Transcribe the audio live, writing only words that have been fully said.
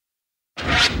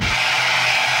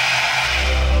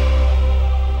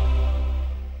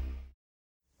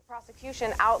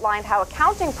prosecution outlined how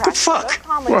accounting practices fuck? of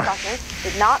Conley Productions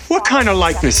did not. What kind of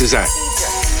likeness is that?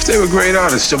 If they were great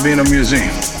artists, they'll be in a museum.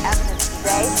 Evidence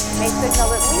today may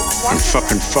signal at least one. I'm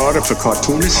fucking fodder for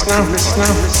cartoonists now.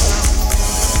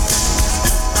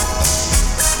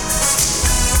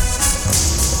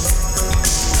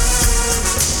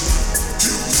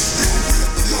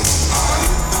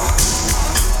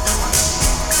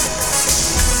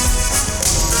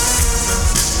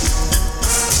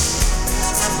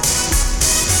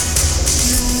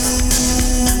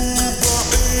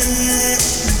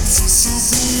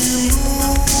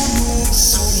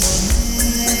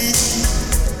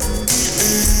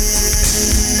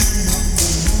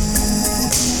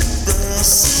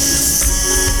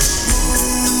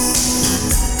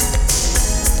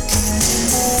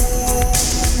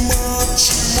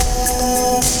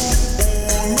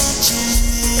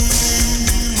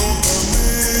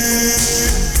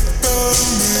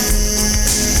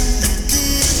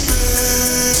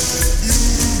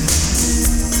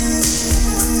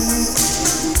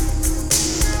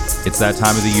 It's that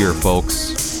time of the year,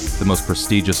 folks. The most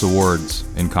prestigious awards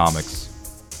in comics.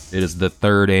 It is the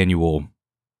third annual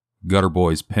Gutter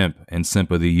Boys Pimp and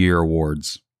Simp of the Year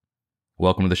Awards.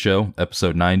 Welcome to the show,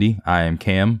 episode 90. I am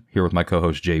Cam, here with my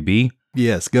co-host JB.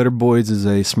 Yes, Gutter Boys is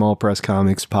a small press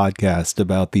comics podcast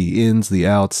about the ins, the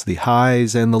outs, the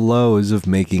highs, and the lows of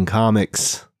making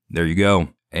comics. There you go.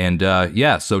 And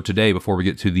so today, before we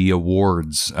get to the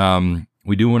awards,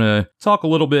 we do want to talk a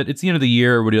little bit. It's the end of the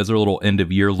year. Everybody does their little end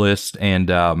of year list. And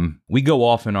we go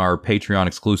off in our Patreon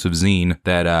exclusive zine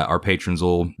that our patrons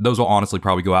will honestly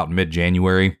probably go out in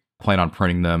mid-January. Plan on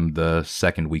printing them the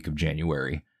second week of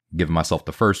January. Giving myself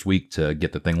the first week to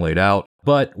get the thing laid out.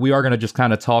 But we are going to just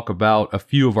kind of talk about a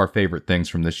few of our favorite things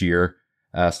from this year.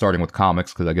 Starting with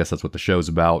comics, because I guess that's what the show's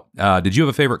about. Did you have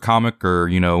a favorite comic or,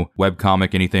 web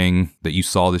comic, anything that you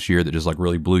saw this year that just like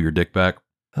really blew your dick back?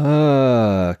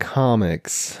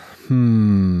 Comics.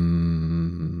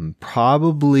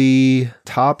 Probably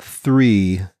top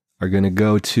 3 are going to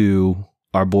go to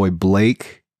our boy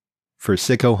Blake for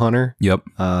Sicko Hunter. Yep.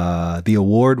 The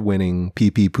award-winning Pee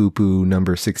Pee Poo Poo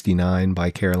number 69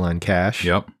 by Caroline Cash.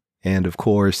 Yep. And of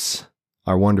course,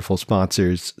 our wonderful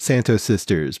sponsors, Santos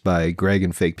Sisters by Greg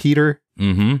and Fake Peter,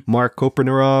 Mark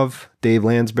Kopernerov, Dave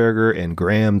Landsberger, and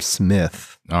Graham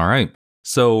Smith. All right.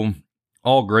 So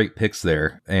all great picks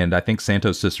there. And I think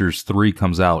Santos Sisters 3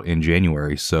 comes out in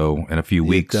January. So in a few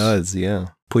weeks. It does, yeah.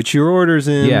 Put your orders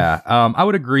in. Yeah. I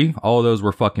would agree. All of those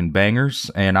were fucking bangers.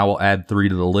 And I will add 3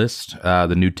 to the list.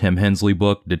 The new Tim Hensley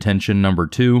book, Detention number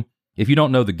 2. If you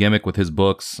don't know the gimmick with his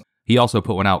books, he also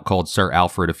put one out called Sir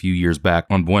Alfred a few years back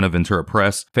on Buenaventura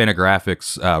Press.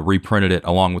 Fantagraphics reprinted it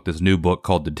along with this new book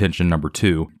called Detention number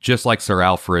 2. Just like Sir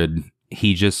Alfred,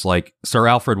 Sir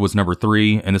Alfred was number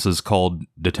 3, and this is called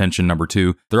Detention number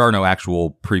 2. There are no actual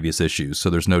previous issues, so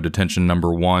there's no Detention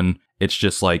number 1. It's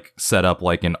just like set up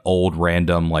like an old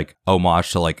random like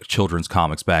homage to like children's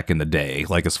comics back in the day.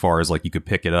 Like as far as like you could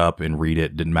pick it up and read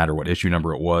it, didn't matter what issue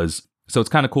number it was. So it's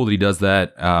kind of cool that he does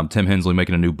that. Tim Hensley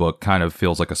making a new book kind of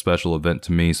feels like a special event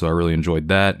to me, so I really enjoyed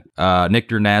that. Nick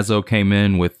Dernazzo came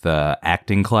in with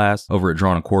Acting Class over at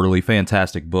Drawn and Quarterly.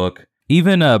 Fantastic book.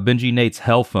 Even Benji Nate's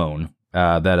Hellphone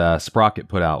that Sprocket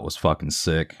put out was fucking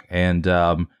sick. And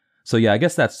so yeah, I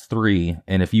guess that's 3.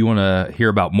 And if you want to hear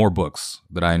about more books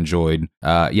that I enjoyed,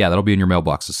 that'll be in your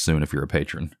mailboxes soon if you're a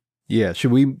patron. Yeah,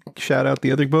 should we shout out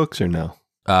the other books or no?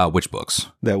 Which books?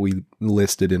 That we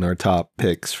listed in our top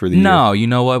picks for the year. No, you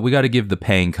know what? We got to give the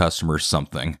paying customers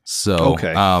something. So,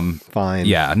 okay, fine.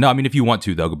 Yeah, no, I mean, if you want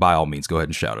to, though, by all means, go ahead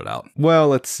and shout it out. Well,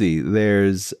 let's see.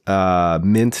 There's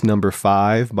Mint number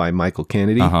 5 by Michael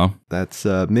Kennedy. That's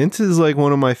Mint is like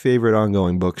one of my favorite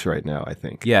ongoing books right now, I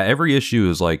think. Yeah, every issue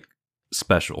is like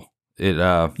special. It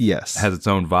yes, has its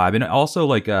own vibe, and also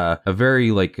like a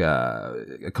very like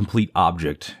a complete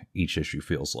object. Each issue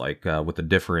feels like with a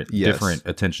different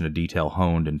attention to detail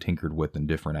honed and tinkered with in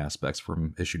different aspects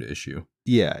from issue to issue.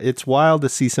 Yeah, it's wild to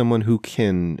see someone who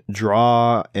can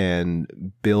draw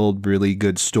and build really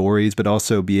good stories, but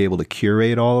also be able to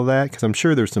curate all of that. Because I'm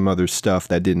sure there's some other stuff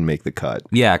that didn't make the cut.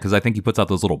 Yeah, because I think he puts out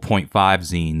those little 0.5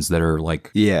 zines that are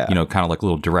like, kind of like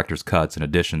little director's cuts and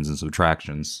additions and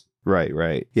subtractions.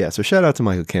 Right. Yeah, so shout out to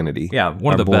Michael Kennedy. Yeah,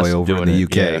 one of the best over doing in the it.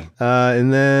 UK. Yeah.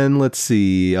 And then let's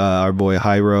see, our boy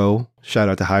Hyro. Shout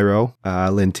out to Hyro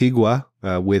Lentigua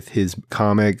with his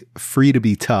comic Free to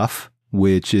Be Tough,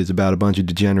 which is about a bunch of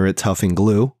degenerates huffing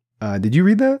glue. Did you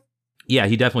read that? Yeah,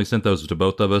 he definitely sent those to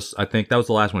both of us. I think that was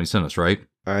the last one he sent us, right?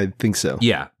 I think so.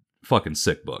 Yeah, fucking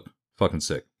sick book. Fucking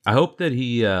sick. I hope that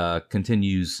he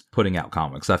continues putting out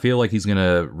comics. I feel like he's going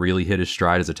to really hit his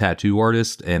stride as a tattoo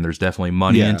artist, and there's definitely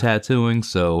money in tattooing,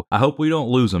 so I hope we don't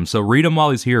lose him. So read him while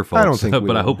he's here, folks. I don't think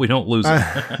but I hope we don't lose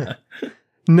him.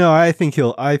 No, I think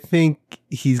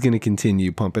he's going to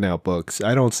continue pumping out books.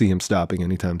 I don't see him stopping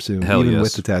anytime soon, even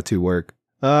with the tattoo work.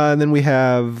 And then we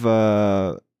have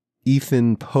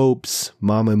Ethan Pope's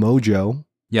Mama Mojo.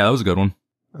 Yeah, that was a good one.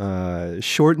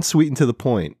 Short and sweet and to the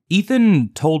point. Ethan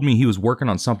told me he was working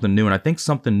on something new, and I think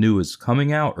something new is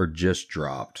coming out or just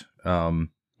dropped.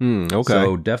 Okay.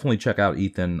 So definitely check out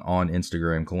Ethan on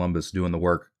Instagram, Columbus, doing the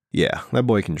work. Yeah, that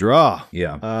boy can draw.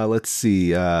 Yeah. Let's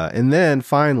see. And then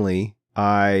finally,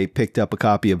 I picked up a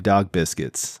copy of Dog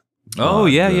Biscuits. Oh,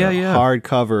 yeah.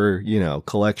 Hardcover,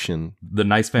 collection. The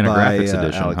Nice Fantagraphics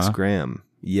edition, Alex huh? Graham.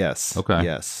 Yes. Okay.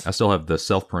 Yes. I still have the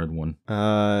self-printed one.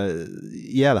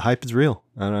 Yeah, the hype is real.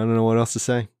 I don't know what else to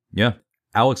say. Yeah.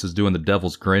 Alex is doing The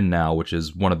Devil's Grin now, which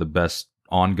is one of the best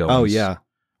ongoings. Oh, yeah.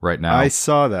 Right now. I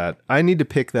saw that. I need to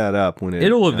pick that up when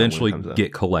it'll eventually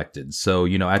get collected. So,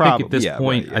 I think at this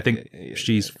point, right, I think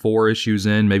she's 4 issues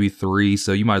in, maybe 3.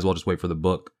 So you might as well just wait for the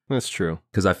book. That's true.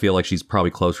 Because I feel like she's probably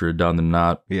closer to done than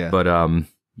not. Yeah. But,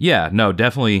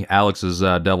 definitely Alex's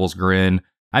Devil's Grin.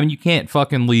 I mean, you can't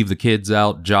fucking leave the kids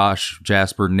out. Josh,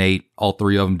 Jasper, Nate, all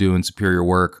 3 of them doing superior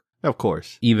work. Of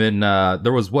course. Even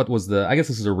there was I guess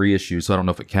this is a reissue, so I don't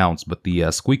know if it counts, but the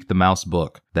Squeak the Mouse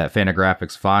book that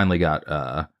Fantagraphics finally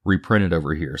got reprinted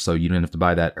over here. So you didn't have to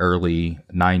buy that early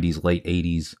 90s, late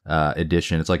 80s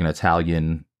edition. It's like an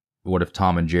Italian, what if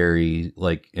Tom and Jerry,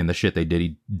 like, in the shit they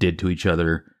did to each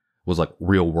other was like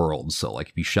real world. So like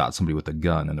if you shot somebody with a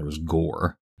gun and there was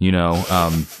gore,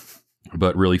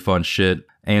 but really fun shit.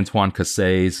 Antoine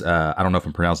Casset's, I don't know if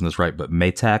I'm pronouncing this right, but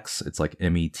Metax. It's like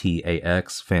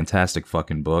Metax. Fantastic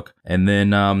fucking book. And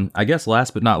then, I guess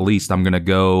last but not least, I'm going to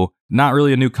go, not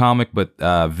really a new comic, but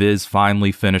Viz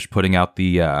finally finished putting out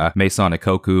the Maison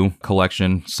Ikoku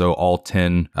collection. So all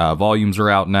 10 volumes are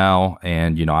out now.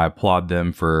 And, I applaud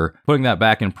them for putting that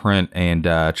back in print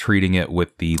and treating it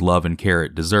with the love and care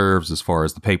it deserves as far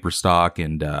as the paper stock.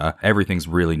 And everything's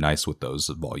really nice with those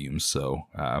volumes. So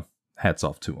hats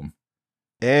off to them.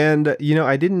 And,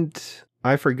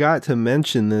 I forgot to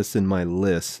mention this in my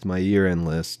list, my year-end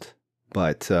list,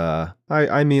 but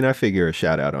I figure a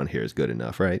shout out on here is good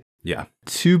enough, right? Yeah.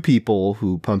 2 people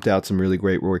who pumped out some really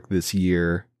great work this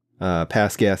year,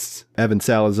 past guests, Evan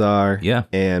Salazar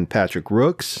and Patrick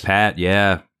Rooks. Pat,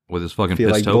 yeah, with his fucking I feel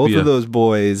Pistopia. like both of those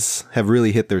boys have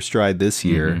really hit their stride this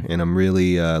year, and I'm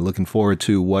really looking forward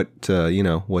to what's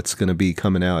going to be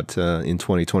coming out in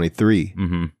 2023.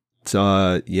 Mm-hmm.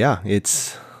 So,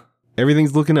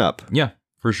 everything's looking up. Yeah,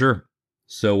 for sure.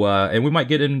 So, and we might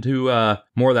get into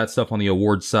more of that stuff on the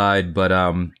award side, but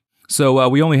so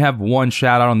we only have one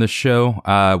shout out on this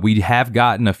show. We have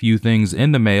gotten a few things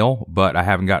in the mail, but I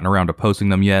haven't gotten around to posting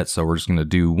them yet, so we're just going to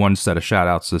do one set of shout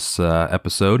outs this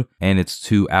episode, and it's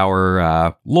to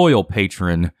our loyal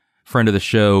patron, friend of the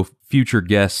show, future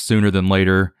guest sooner than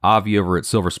later, Avi over at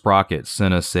Silver Sprocket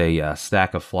sent us a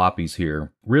stack of floppies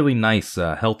here. Really nice,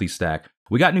 healthy stack.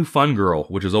 We got new Fun Girl,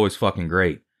 which is always fucking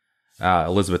great.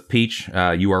 Elizabeth Peach,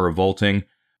 You Are Revolting.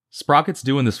 Sprocket's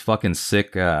doing this fucking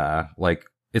sick,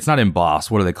 it's not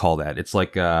embossed. What do they call that? It's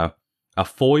like a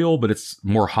foil, but it's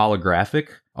more holographic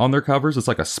on their covers. It's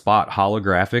like a spot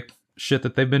holographic shit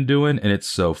that they've been doing, and it's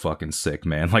so fucking sick,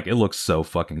 man. Like, it looks so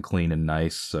fucking clean and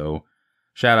nice, so...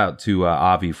 Shout out to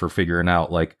Avi for figuring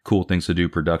out cool things to do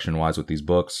production-wise with these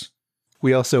books.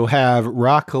 We also have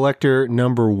Rock Collector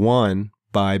 #1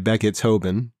 by Beckett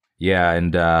Tobin. Yeah,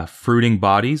 and Fruiting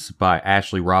Bodies by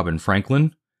Ashley Robin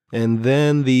Franklin. And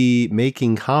then the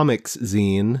Making Comics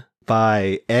zine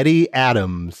by Eddie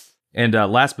Adams. And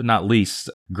last but not least,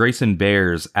 Grayson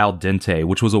Bear's Al Dente,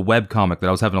 which was a webcomic that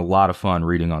I was having a lot of fun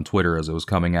reading on Twitter as it was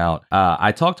coming out.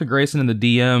 I talked to Grayson in the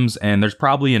DMs, and there's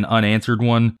probably an unanswered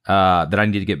one that I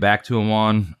need to get back to him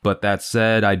on. But that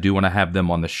said, I do want to have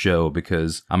them on the show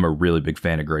because I'm a really big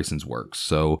fan of Grayson's work.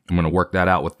 So I'm going to work that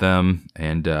out with them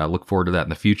and look forward to that in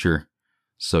the future.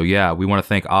 So yeah, we want to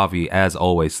thank Avi, as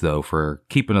always, though, for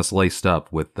keeping us laced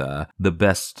up with the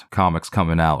best comics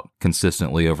coming out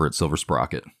consistently over at Silver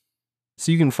Sprocket. So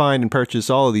you can find and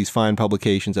purchase all of these fine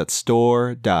publications at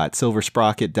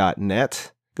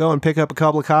store.silversprocket.net. Go and pick up a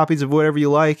couple of copies of whatever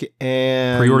you like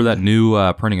and pre-order that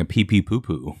new printing of PP Poo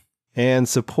Poo and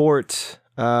support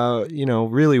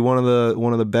really one of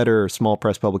the better small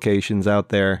press publications out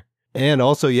there. And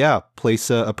also, place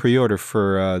a pre-order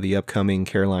for the upcoming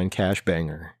Caroline Cash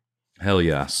Banger. Hell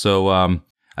yeah. So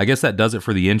I guess that does it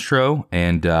for the intro,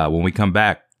 and when we come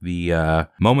back, the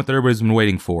moment that everybody's been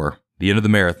waiting for, the end of the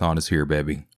marathon is here,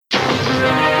 baby.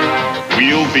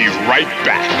 We'll be right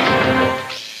back.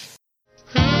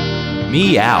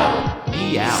 Meow.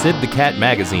 Sid the Cat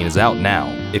magazine is out now.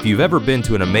 If you've ever been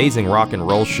to an amazing rock and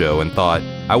roll show and thought,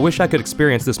 I wish I could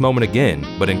experience this moment again,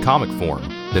 but in comic form,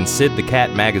 then Sid the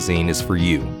Cat magazine is for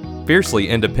you. Fiercely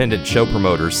independent show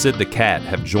promoters Sid the Cat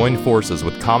have joined forces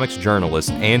with comics journalist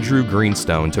Andrew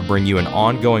Greenstone to bring you an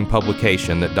ongoing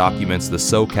publication that documents the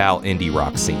SoCal indie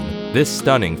rock scene. This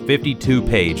stunning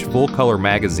 52-page full-color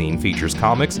magazine features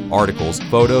comics, articles,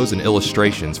 photos, and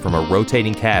illustrations from a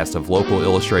rotating cast of local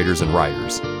illustrators and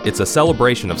writers. It's a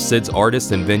celebration of Sid's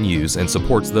artists and venues and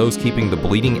supports those keeping the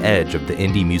bleeding edge of the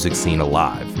indie music scene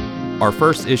alive. Our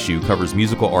first issue covers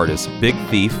musical artists Big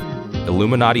Thief,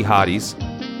 Illuminati Hotties,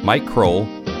 Mike Kroll,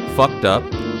 Fucked Up,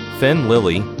 Finn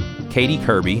Lilly, Katie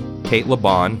Kirby, Kate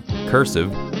LeBon,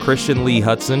 Cursive, Christian Lee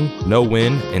Hudson, No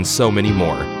Win, and so many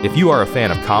more. If you are a fan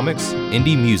of comics,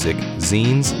 indie music,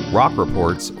 zines, rock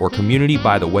reports, or community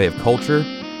by the way of culture,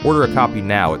 order a copy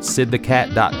now at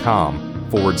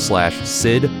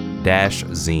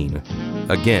sidthecat.com/Sid-Zine.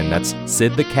 Again, that's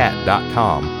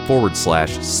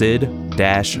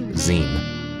sidthecat.com/Sid-Zine.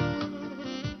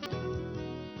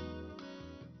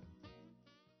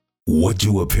 What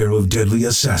do a pair of deadly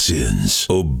assassins,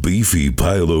 a beefy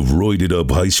pile of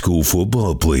roided-up high school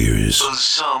football players, a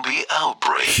zombie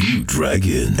outbreak, cute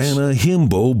dragons, and a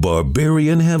himbo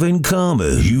barbarian have in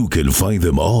common? You can find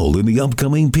them all in the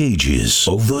upcoming pages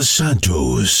of the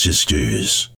Santos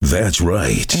Sisters. That's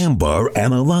right, Ambar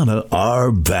and Alana are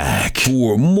back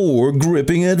for more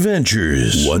gripping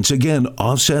adventures. Once again,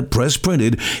 offset press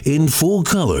printed in full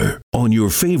color on your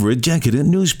favorite decadent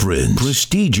newsprint.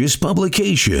 Prestigious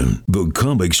publication. The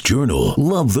Comics Journal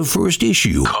loved the first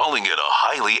issue, calling it a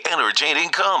highly entertaining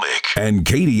comic. And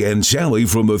Katie and Sally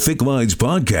from the Thick Lines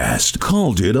podcast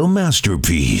called it a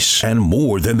masterpiece and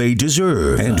more than they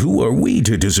deserve. And who are we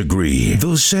to disagree?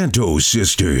 The Santos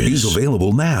Sisters is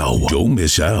available now. Don't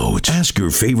miss out. Ask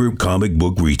your favorite comic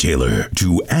book retailer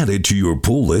to add it to your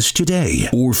pull list today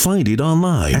or find it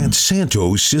online at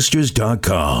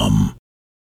santossisters.com.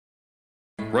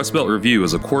 Rust Belt Review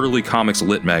is a quarterly comics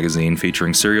lit magazine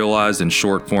featuring serialized and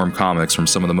short-form comics from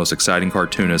some of the most exciting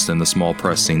cartoonists in the small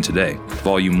press scene today.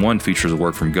 Volume 1 features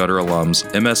work from Gutter alums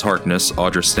M.S. Harkness,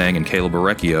 Audra Stang, and Caleb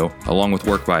Orecchio, along with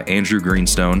work by Andrew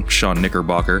Greenstone, Sean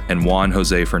Knickerbocker, and Juan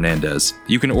Jose Fernandez.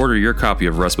 You can order your copy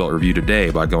of Rust Belt Review today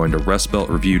by going to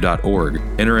rustbeltreview.org.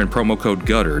 Enter in promo code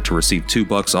GUTTER to receive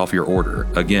 $2 off your order.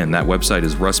 Again, that website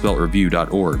is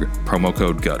rustbeltreview.org, promo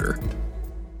code GUTTER.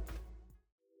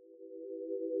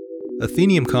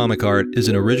 Athenium Comic Art is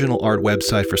an original art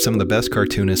website for some of the best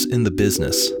cartoonists in the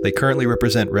business. They currently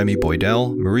represent Remy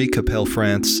Boydell, Marie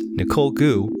Capelle-France, Nicole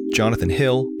Gu, Jonathan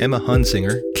Hill, Emma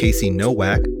Hunsinger, Casey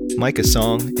Nowak, Micah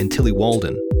Song, and Tilly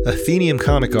Walden. Athenium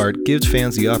Comic Art gives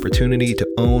fans the opportunity to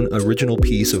own an original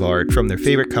piece of art from their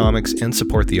favorite comics and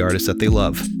support the artists that they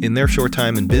love. In their short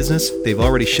time in business, they've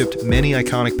already shipped many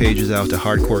iconic pages out to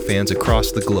hardcore fans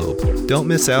across the globe. Don't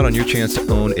miss out on your chance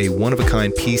to own a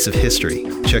one-of-a-kind piece of history.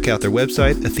 Check out their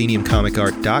website,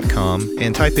 atheniumcomicart.com,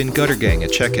 and type in Gutter Gang at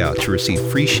checkout to receive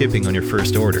free shipping on your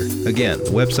first order. Again,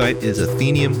 the website is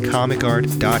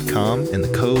atheniumcomicart.com, and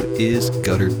the code is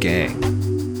Gutter Gang.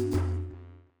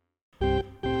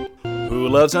 Who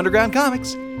loves underground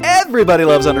comics? Everybody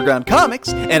loves underground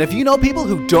comics, and if you know people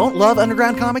who don't love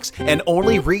underground comics and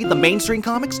only read the mainstream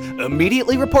comics,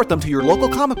 immediately report them to your local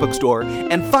comic book store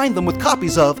and find them with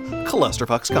copies of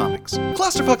Clusterfucks Comics.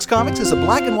 Clusterfucks Comics is a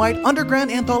black and white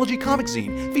underground anthology comic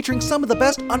zine featuring some of the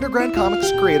best underground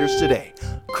comics creators today.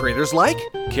 Creators like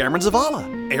Cameron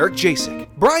Zavala, Eric Jasek,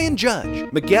 Brian Judge,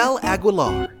 Miguel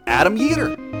Aguilar, Adam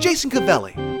Yeater, Jason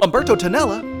Cavelli, Umberto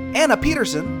Tonella, Anna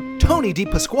Peterson, Tony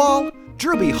DePasquale,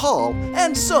 Drew B. Hall,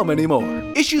 and so many more.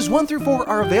 Issues 1 through 4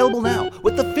 are available now,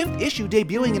 with the 5th issue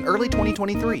debuting in early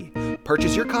 2023.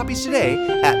 Purchase your copies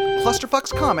today at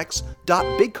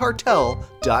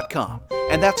clusterfuckscomics.bigcartel.com.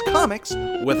 And that's comics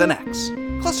with an X.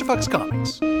 Clusterfucks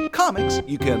Comics. Comics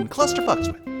you can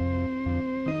clusterfucks with.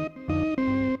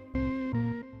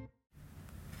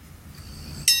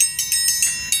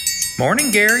 Morning,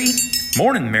 Gary.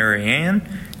 Morning, Marianne.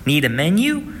 Need a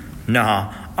menu?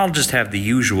 Nah, I'll just have the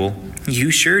usual.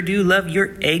 You sure do love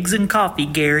your eggs and coffee,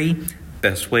 Gary.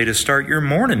 Best way to start your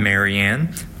morning, Marianne.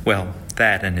 Well,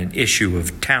 that and an issue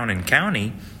of Town and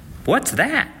County. What's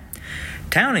that?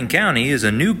 Town and County is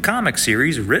a new comic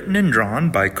series written and drawn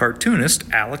by cartoonist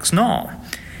Alex Nall.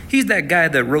 He's that guy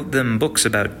that wrote them books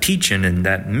about teaching and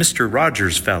that Mr.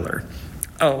 Rogers feller.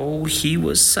 Oh, he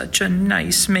was such a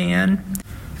nice man.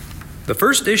 The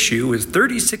first issue is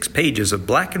 36 pages of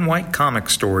black and white comic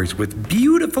stories with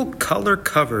beautiful color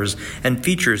covers and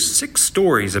features 6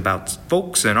 stories about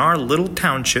folks in our little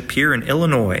township here in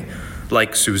Illinois,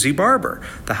 like Susie Barber,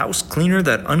 the house cleaner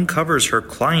that uncovers her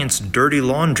client's dirty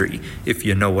laundry, if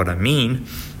you know what I mean,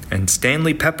 and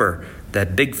Stanley Pepper,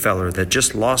 that big feller that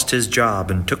just lost his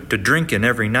job and took to drinking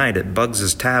every night at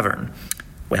Bugs's Tavern.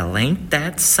 Well, ain't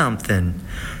that something?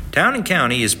 Town and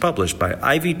County is published by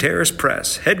Ivy Terrace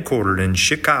Press, headquartered in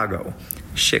Chicago.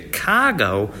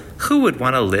 Chicago? Who would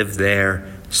want to live there?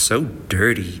 So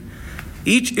dirty.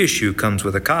 Each issue comes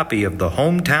with a copy of the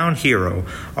Hometown Hero,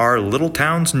 our little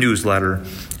town's newsletter,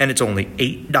 and it's only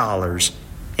 $8.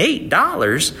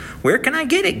 $8? Where can I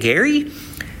get it, Gary?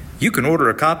 You can order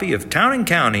a copy of Town and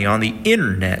County on the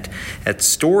internet at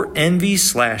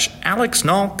StoreEnvy/Alex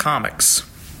Knoll Comics.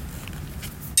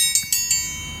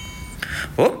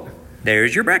 Oh,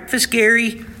 there's your breakfast,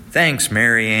 Gary. Thanks,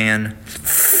 Mary Ann.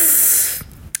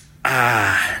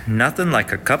 Nothing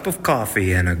like a cup of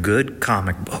coffee and a good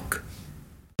comic book.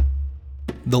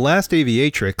 The Last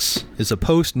Aviatrix is a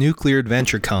post-nuclear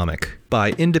adventure comic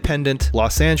by independent,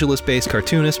 Los Angeles-based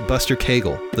cartoonist Buster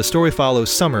Cagle. The story follows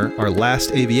Summer, our last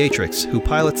aviatrix, who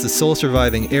pilots the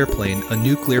sole-surviving airplane, a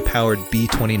nuclear-powered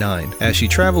B-29, as she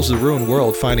travels the ruined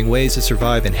world finding ways to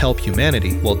survive and help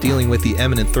humanity, while dealing with the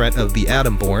imminent threat of the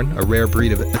Atomborn, a rare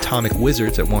breed of atomic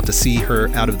wizards that want to see her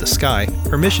out of the sky.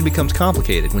 Her mission becomes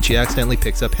complicated when she accidentally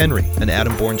picks up Henry, an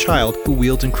Atomborn child who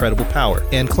wields incredible power,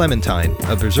 and Clementine,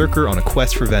 a berserker on a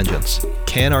quest for vengeance.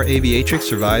 Can our aviatrix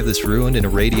survive this ruined and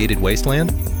irradiated wasteland?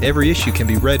 Every issue can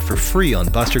be read for free on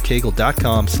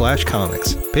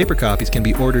bustercagle.com/comics. Paper copies can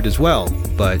be ordered as well,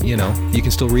 but you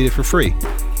can still read it for free.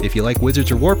 If you like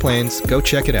wizards or warplanes, go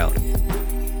check it out.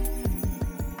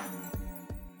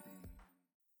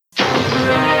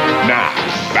 Now,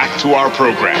 back to our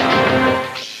program.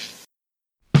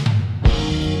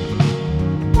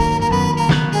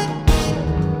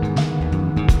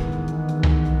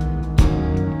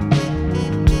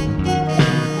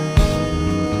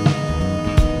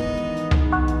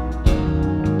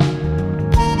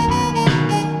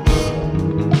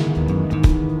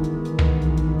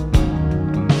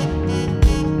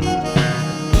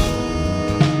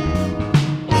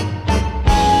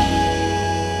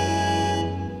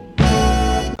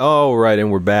 All right,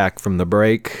 and we're back from the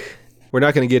break. We're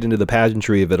not going to get into the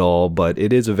pageantry of it all, but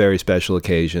it is a very special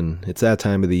occasion. It's that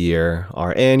time of the year,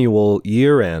 our annual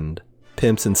year-end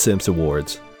Pimps and Simps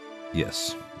Awards.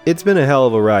 Yes. It's been a hell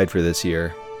of a ride for this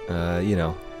year.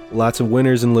 Lots of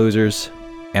winners and losers.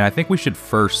 And I think we should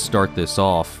first start this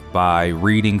off by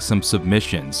reading some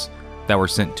submissions that were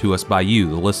sent to us by you,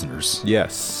 the listeners.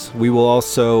 Yes. We will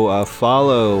also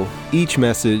follow each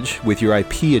message with your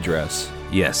IP address.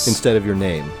 Yes. Instead of your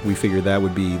name. We figured that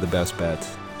would be the best bet.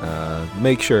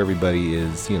 Make sure everybody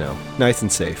is, nice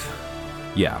and safe.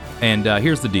 Yeah. And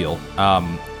here's the deal.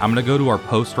 I'm going to go to our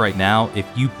post right now. If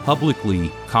you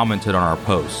publicly commented on our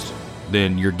post,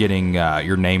 then you're getting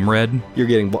your name read. You're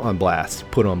getting on blast.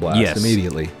 Put on blast. Yes.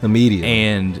 Immediately.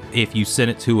 And if you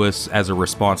send it to us as a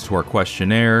response to our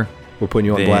questionnaire, we're putting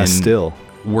you on blast still.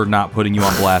 We're not putting you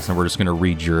on blast, and we're just going to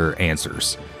read your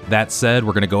answers. That said,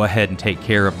 we're going to go ahead and take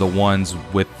care of the ones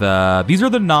with, these are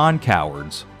the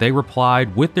non-cowards. They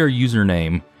replied with their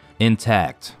username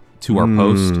intact to our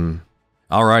post.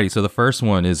 Alrighty, so the first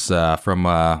one is from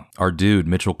our dude,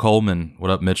 Mitchell Coleman. What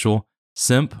up, Mitchell?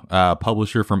 Simp,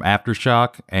 publisher from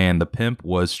Aftershock, and the pimp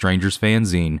was Stranger's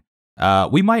Fanzine.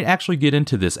 We might actually get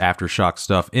into this Aftershock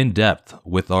stuff in depth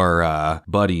with our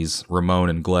buddies Ramon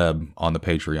and Gleb on the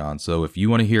Patreon. So if you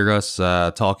want to hear us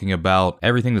talking about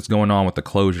everything that's going on with the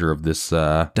closure of this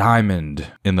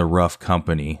diamond in the rough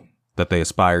company that they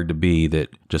aspired to be that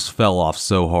just fell off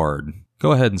so hard,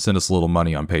 go ahead and send us a little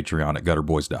money on Patreon at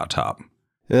gutterboys.top.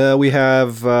 We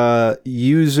have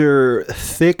user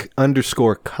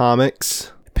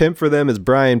thick_comics. Pimp for them is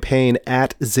Brian Payne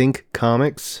at Zinc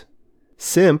Comics.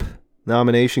 Simp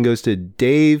nomination goes to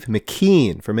Dave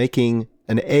McKean for making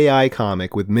an AI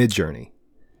comic with Midjourney.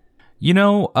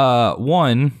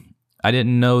 One, I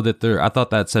didn't know that I thought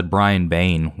that said Brian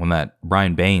Bain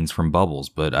Brian Bain's from Bubbles,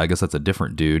 but I guess that's a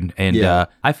different dude. And yeah.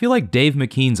 I feel like Dave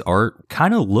McKean's art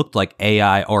kind of looked like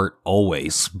AI art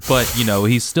always, but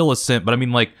he's still a simp. But I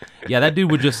mean, that dude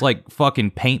would just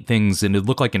fucking paint things and it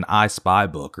looked like an I Spy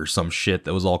book or some shit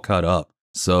that was all cut up.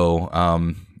 So,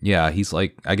 yeah, he's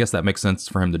I guess that makes sense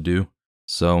for him to do.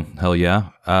 So, hell yeah.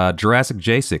 Jurassic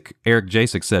Jacek. Eric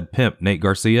Jacek said, Pimp, Nate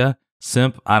Garcia.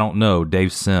 Simp, I don't know,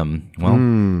 Dave Sim. Well,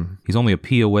 he's only a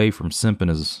P away from Simp in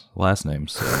his last name,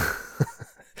 so.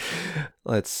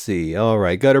 Let's see. All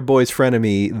right. Gutter Boy's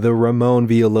frenemy, the Ramon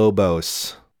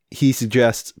Villalobos. he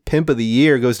suggests Pimp of the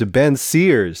Year goes to Ben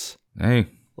Sears, Hey,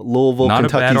 Louisville, not a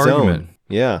bad Kentucky's own. argument.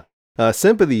 Yeah.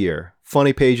 Simp of the Year,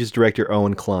 Funny Pages director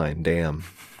Owen Klein. Damn.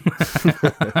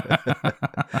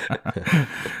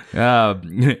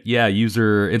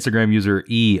 Instagram user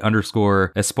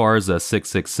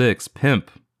E_Esparza666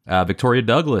 pimp. Victoria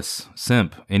Douglas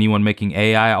simp. Anyone making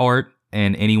AI art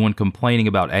and anyone complaining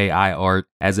about AI art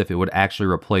as if it would actually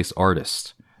replace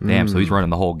artists. Damn, so he's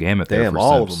running the whole gamut there. Damn, for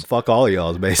all simps. of them. Fuck all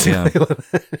y'all, basically.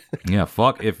 Yeah,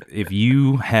 fuck. If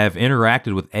you have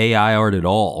interacted with AI art at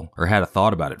all or had a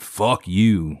thought about it, fuck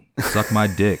you. Suck my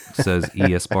dick, says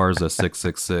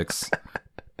Esparza666.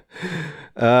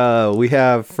 We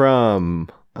have from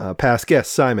past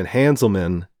guest Simon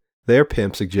Hanselman. Their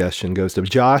pimp suggestion goes to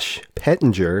Josh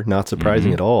Pettinger, not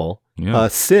surprising at all. Yeah.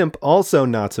 Simp, also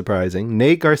not surprising.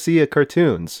 Nate Garcia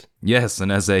Cartoons. Yes,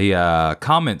 and as a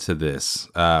comment to this,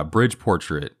 Bridge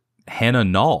Portrait, Hannah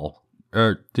Null.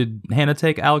 Did Hannah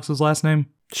take Alex's last name?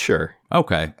 Sure.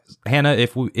 Okay. Hannah,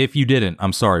 if you didn't,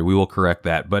 I'm sorry, we will correct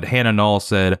that. But Hannah Null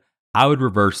said, I would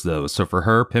reverse those. So for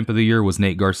her, Pimp of the Year was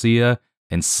Nate Garcia,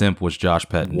 and Simp was Josh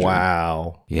Pettinger.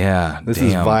 Wow. Yeah. This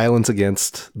is violence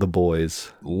against the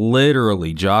boys.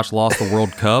 Literally, Josh lost the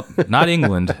World Cup. Not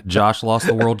England. Josh lost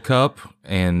the World Cup,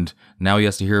 and now he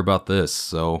has to hear about this.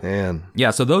 So, Man.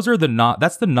 yeah, so those are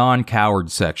that's the non-coward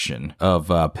section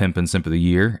of Pimp and Simp of the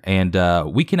Year. And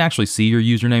we can actually see your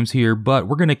usernames here, but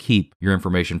we're going to keep your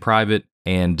information private.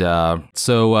 And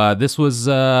so this was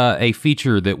a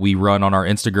feature that we run on our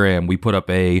Instagram. We put up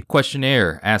a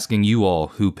questionnaire asking you all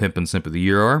who Pimp and Simp of the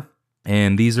Year are.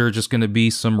 And these are just going to be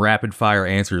some rapid fire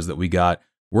answers that we got.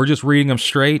 We're just reading them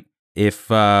straight. If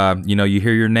you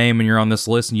hear your name and you're on this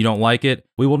list and you don't like it,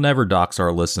 we will never dox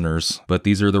our listeners. But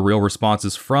these are the real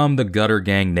responses from the Gutter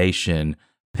Gang Nation.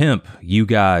 Pimp, you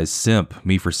guys. Simp,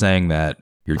 me for saying that.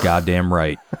 You're goddamn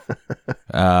right.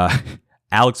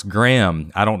 Alex Graham.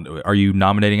 Are you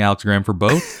nominating Alex Graham for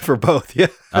both? For both, yeah.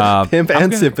 Pimp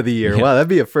and Simp of the Year. Yeah. Wow, that'd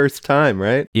be a first time,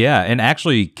 right? Yeah, and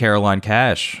actually, Caroline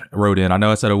Cash wrote in. I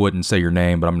know I said I wouldn't say your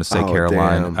name, but I'm going to say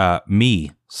Caroline.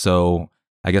 Me. So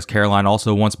I guess Caroline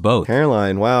also wants both.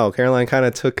 Caroline, wow. Caroline kind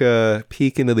of took a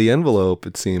peek into the envelope,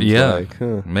 it seems like.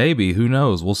 Huh. Maybe. Who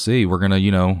knows? We'll see. We're going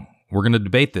to, we're going to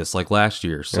debate this like last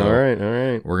year. So all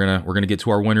right. We're going to get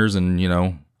to our winners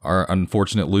and, our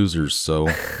unfortunate losers. So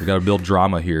we got to build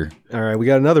drama here. All right, we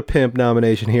got another pimp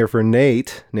nomination here for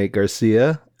Nate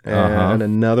Garcia, and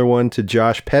another one to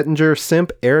Josh Pettinger,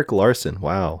 Simp, Eric Larson.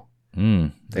 Wow.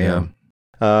 Damn.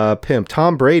 Yeah. Pimp,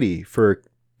 Tom Brady for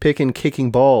kicking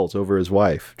balls over his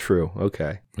wife. True.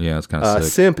 Okay. Yeah, it's kind of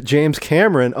sick. Simp, James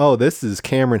Cameron. Oh, this is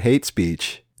Cameron hate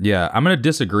speech. Yeah, I'm going to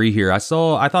disagree here. I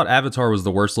thought Avatar was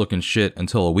the worst looking shit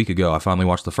until a week ago. I finally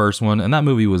watched the first one, and that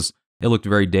movie it looked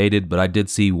very dated, but I did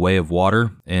see Way of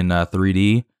Water in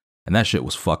 3D, and that shit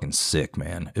was fucking sick,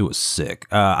 man. It was sick.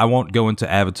 I won't go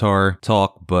into Avatar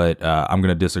talk, but I'm going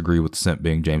to disagree with Simp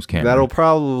being James Cameron. That'll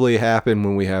probably happen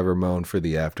when we have Ramon for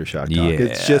the Aftershock talk. Yeah.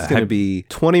 It's just going to be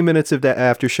 20 minutes of that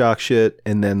Aftershock shit,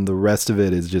 and then the rest of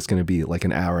it is just going to be like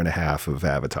an hour and a half of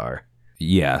Avatar.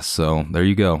 Yeah, so there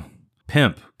you go.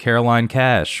 Pimp, Caroline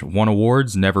Cash, won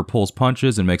awards, never pulls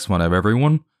punches, and makes fun of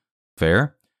everyone.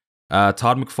 Fair.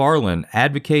 Todd McFarlane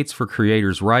advocates for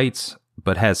creators' rights,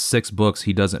 but has 6 books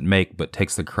he doesn't make but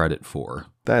takes the credit for.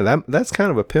 That's kind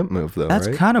of a pimp move, though, That's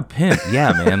right? kind of pimp,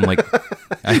 yeah, man. Like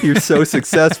you're so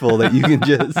successful that you can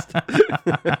just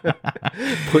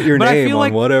put your name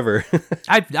on whatever.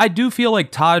 I do feel like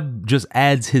Todd just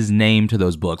adds his name to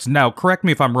those books. Now, correct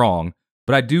me if I'm wrong,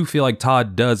 but I do feel like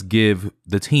Todd does give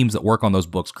the teams that work on those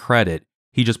books credit.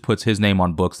 He just puts his name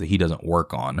on books that he doesn't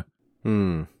work on.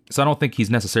 So I don't think he's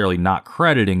necessarily not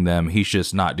crediting them. He's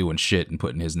just not doing shit and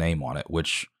putting his name on it,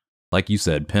 which, like you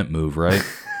said, pimp move, right?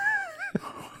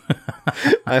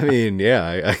 I mean,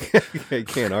 yeah, I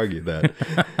can't argue that.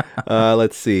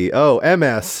 Let's see. Oh,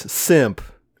 MS, Simp.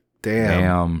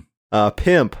 Damn.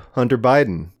 Pimp, Hunter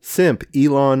Biden. Simp,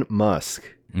 Elon Musk.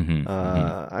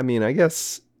 I mean, I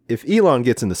guess if Elon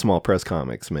gets into small press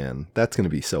comics, man, that's going to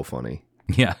be so funny.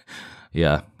 Yeah.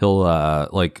 He'll,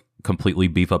 completely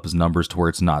beef up his numbers to where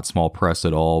it's not small press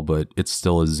at all, but it's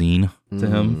still a zine to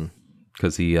him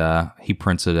because he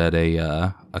prints it at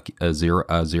a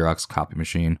Xerox copy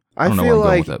machine. I don't know feel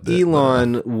where I'm like going with that bit,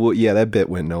 Elon, that bit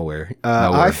went nowhere.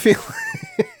 I feel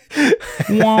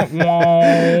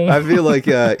I feel like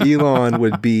Elon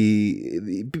would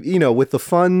be, with the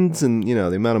funds and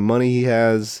the amount of money he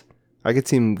has, I could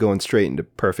see him going straight into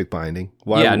Perfect Binding.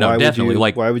 Why definitely.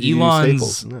 Why would you use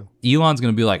Staples? No. Elon's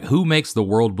going to be like, who makes the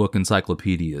World Book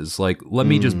encyclopedias? Like, let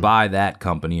me just buy that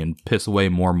company and piss away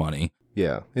more money.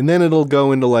 Yeah. And then it'll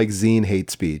go into like zine hate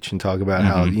speech and talk about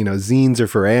how, zines are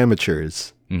for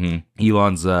amateurs.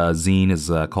 Elon's zine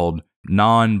is called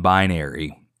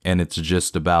Non-Binary, and it's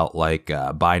just about like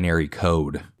binary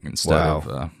code instead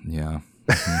of, yeah.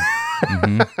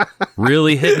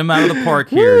 Really hitting them out of the park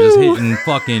here. Just hitting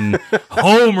fucking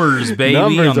homers, baby,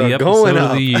 Numbers on the are episode going of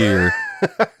up. the year.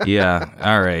 Yeah.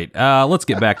 All right. Let's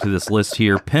get back to this list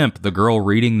here. Pimp, the girl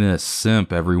reading this.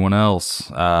 Simp, everyone else.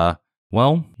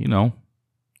 Well,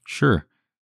 sure.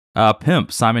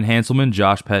 Pimp, Simon Hanselman,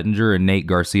 Josh Pettinger, and Nate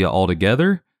Garcia all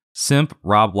together. Simp,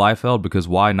 Rob Liefeld, because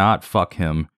why not? Fuck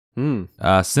him.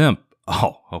 Simp.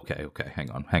 Oh, okay.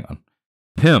 Hang on.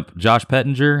 Pimp, Josh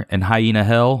Pettinger, and Hyena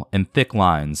Hell, and Thick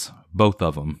Lines, both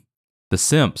of them. The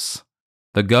Simps,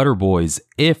 the Gutter Boys,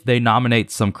 if they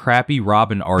nominate some crappy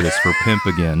Robin artist for Pimp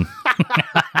again.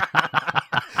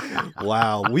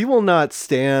 Wow. We will not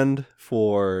stand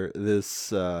for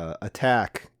this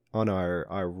attack on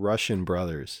our Russian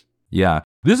brothers. Yeah.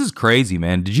 This is crazy,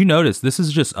 man. Did you notice this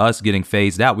is just us getting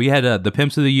phased out? We had the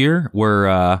Pimps of the Year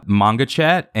were Manga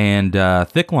Chat and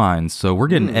Thick Lines, so we're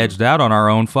getting edged out on our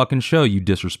own fucking show, you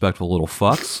disrespectful little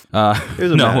fucks.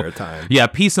 There's a matter of time. Yeah,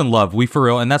 peace and love. We for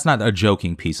real, and that's not a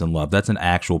joking peace and love. That's an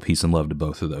actual peace and love to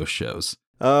both of those shows.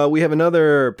 We have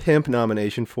another Pimp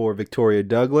nomination for Victoria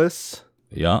Douglas.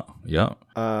 Yeah.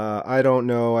 I don't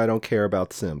know. I don't care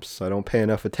about simps. I don't pay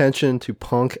enough attention to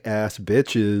punk ass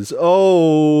bitches.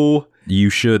 Oh,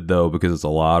 you should though, because it's a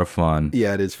lot of fun.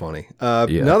 yeah, it is funny.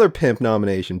 Another Pimp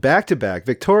nomination, back to back.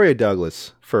 Victoria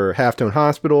Douglas for Halftone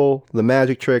Hospital, The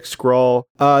Magic Trick, Scrawl,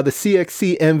 the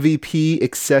CXC MVP,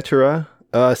 etc.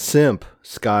 Simp,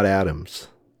 Scott Adams.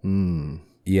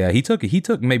 Yeah, he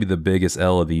took maybe the biggest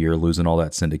L of the year, losing all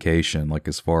that syndication. Like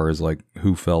as far as like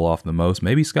who fell off the most,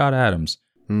 maybe Scott Adams.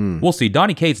 We'll see.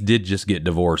 Donnie Cates did just get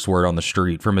divorced, word on the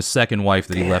street, from his second wife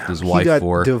that he left his wife He got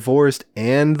for. divorced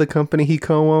and the company he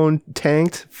co-owned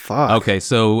tanked? Fuck. Okay,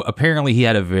 so apparently he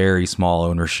had a very small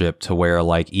ownership to where,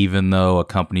 like, even though a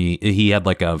company, he had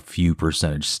like a few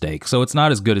percentage stake. So it's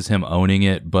not as good as him owning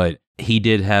it, but he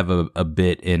did have a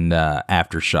bit in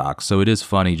Aftershock. So it is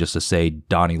funny just to say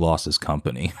Donnie lost his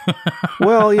company.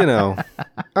 Well,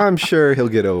 I'm sure he'll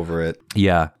get over it.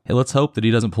 Yeah. Hey, let's hope that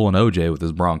he doesn't pull an OJ with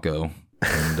his Bronco.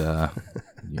 And,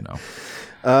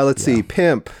 Let's see.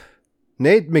 Pimp.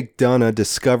 Nate McDonough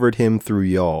discovered him through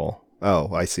y'all.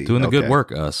 Oh, I see. Doing the Okay. good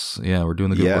work, us. Yeah, we're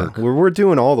doing the good work. We're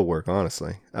doing all the work,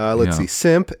 honestly. Let's see.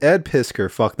 Simp. Ed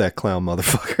Pisker. Fuck that clown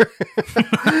motherfucker.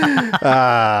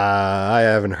 I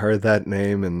haven't heard that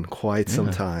name in quite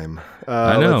some time.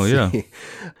 I know, let's see.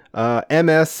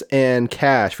 MS and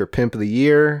Cash for Pimp of the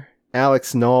Year.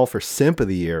 Alex Knoll for Simp of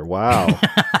the Year. Wow.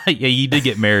 Yeah, you did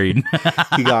get married.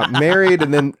 He got married,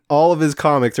 and then all of his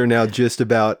comics are now just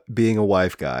about being a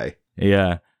wife guy.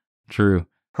 Yeah, true.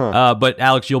 Huh. But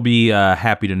Alex, you'll be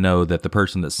happy to know that the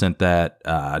person that sent that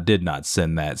did not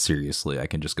send that seriously. I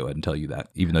can just go ahead and tell you that,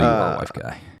 even though you are a wife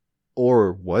guy.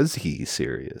 Or was he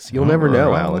serious? You'll never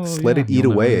know, Alex. Let it eat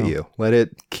you'll away never at know. you. Let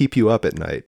it keep you up at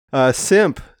night.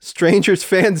 Simp, Strangers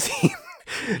Fanzine.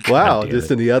 Wow, damn just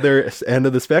it. in the other end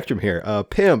of the spectrum here.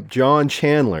 Pimp, John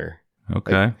Chandler.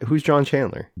 Okay. Who's John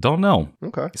Chandler? Don't know.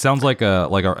 Okay. Sounds like a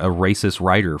racist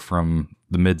writer from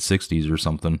the mid '60s or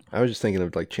something. I was just thinking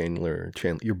of like Chandler,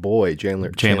 your boy,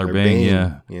 Chandler Bing,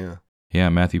 Yeah. Yeah,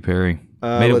 Matthew Perry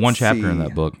made it let's one chapter in see.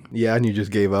 that book. Yeah, and you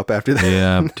just gave up after that.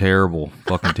 Yeah, terrible,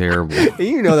 fucking terrible.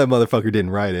 You know that motherfucker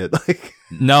didn't write it. Like,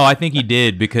 No, I think he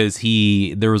did because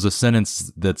there was a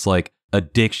sentence that's like,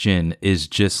 addiction is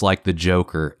just like the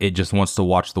Joker. It just wants to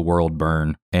watch the world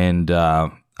burn. And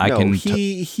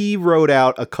he wrote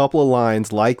out a couple of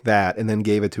lines like that and then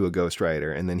gave it to a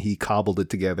ghostwriter, and then he cobbled it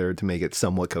together to make it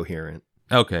somewhat coherent.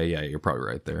 Okay, yeah, you're probably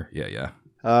right there. Yeah.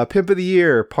 Pimp of the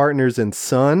Year, Partners and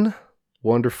Son.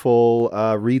 Wonderful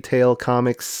retail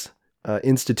comics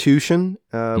institution.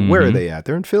 Where are they at?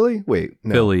 They're in Philly? Wait,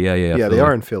 no. Philly, yeah. Yeah, Philly. they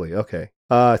are in Philly. Okay.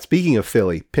 Speaking of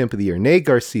Philly, Pimp of the Year, Nate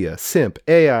Garcia, Simp,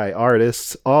 AI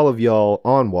artists, all of y'all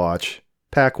on watch,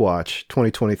 Pack Watch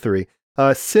 2023.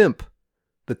 Simp,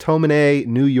 the Tomine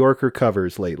New Yorker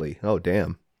covers lately. Oh,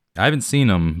 damn. I haven't seen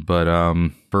them, but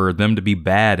for them to be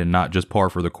bad and not just par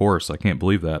for the course, I can't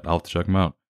believe that. I'll have to check them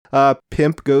out.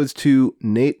 Pimp goes to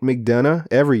Nate McDonough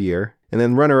every year. And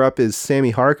then runner-up is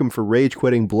Sammy Harcum for rage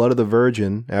quitting Blood of the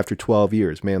Virgin after 12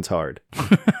 years. Man's hard. All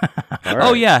right.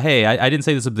 Oh, yeah. Hey, I didn't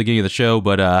say this at the beginning of the show,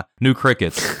 but New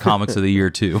Crickets, Comics of the Year,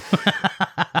 too.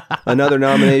 Another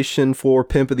nomination for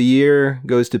Pimp of the Year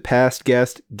goes to past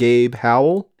guest Gabe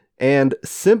Howell. And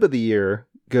Simp of the Year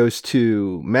goes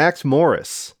to Max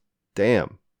Morris.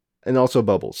 Damn. And also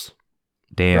Bubbles.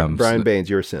 Damn. Brian Baines,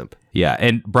 you're a simp. Yeah,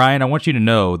 and Brian, I want you to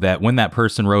know that when that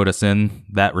person wrote us in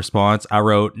that response, I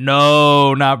wrote,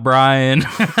 no, not Brian.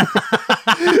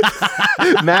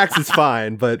 Max is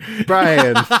fine, but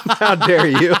Brian, how dare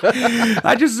you?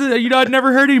 I just, I'd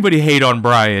never heard anybody hate on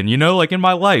Brian, like in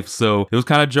my life. So it was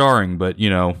kind of jarring, but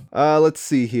Let's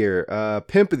see here.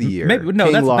 Pimp of the Year. Maybe,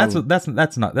 no, King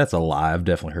that's a lie. I've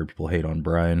definitely heard people hate on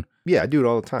Brian. Yeah, I do it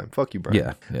all the time. Fuck you,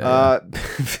 Brian. Yeah.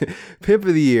 Pimp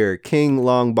of the Year, King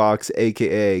Longbox,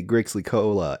 a.k.a. Grixley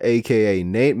Cola, a.k.a.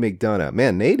 Nate McDonough.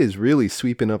 Man, Nate is really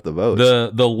sweeping up the votes.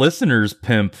 The listener's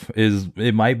pimp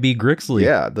it might be Grixley.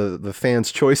 Yeah, the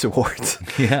Fans' Choice Awards.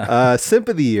 Yeah. Simp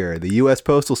of the Year, the U.S.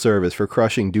 Postal Service for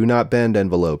crushing do not bend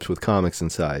envelopes with comics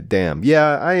inside. Damn.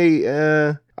 Yeah,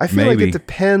 I feel like it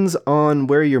depends on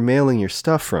where you're mailing your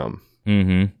stuff from.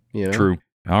 Mm-hmm. True.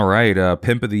 All right,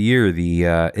 Pimp of the Year,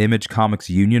 the Image Comics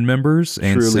Union members,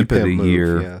 and Truly Simp of the pimp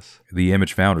Year, move, yes. the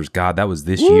Image founders. God, that was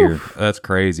this year. That's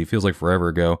crazy. Feels like forever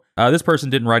ago. This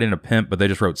person didn't write in a pimp, but they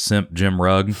just wrote Simp Jim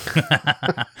Rugg.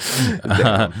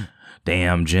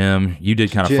 Damn, Jim, you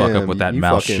did kind of fuck up with that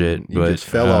mouse shit. You but just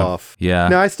fell off. Yeah.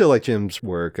 No, I still like Jim's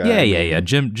work. Yeah.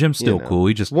 Jim's still cool.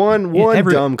 He just one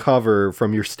dumb cover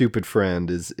from your stupid friend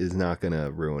is not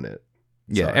gonna ruin it.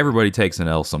 Yeah, Sorry. everybody takes an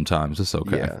L sometimes. It's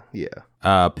okay.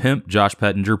 Yeah. Pimp, Josh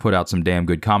Pettinger put out some damn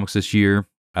good comics this year.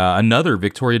 Another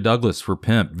Victoria Douglas for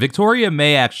Pimp. Victoria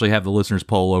may actually have the listeners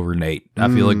poll over Nate. I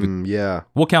feel like yeah.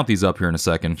 We'll count these up here in a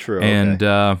second. True. And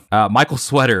Michael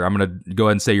Sweater, I'm going to go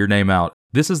ahead and say your name out.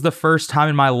 This is the first time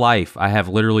in my life I have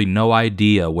literally no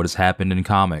idea what has happened in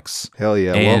comics. Hell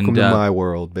yeah. And, welcome to my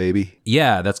world, baby.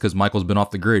 Yeah, that's because Michael's been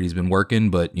off the grid. He's been working,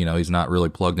 but, he's not really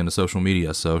plugged into social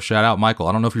media. So shout out, Michael.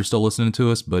 I don't know if you're still listening to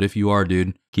us, but if you are,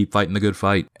 dude, keep fighting the good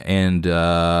fight. And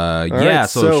right,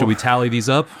 so should we tally these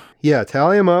up? Yeah,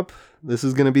 tally them up. This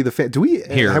is going to be the fan.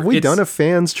 Have we done a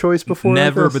fan's choice before?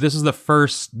 Never, like but this is the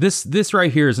first. This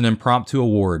right here is an impromptu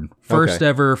award. First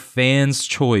ever Fans'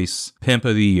 Choice Pimp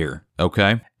of the Year.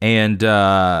 Okay, and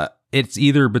it's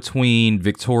either between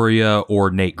Victoria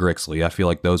or Nate Grixley. I feel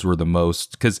like those were the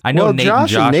most because I know Nate and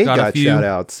Josh got a few shout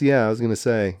outs. Yeah, I was going to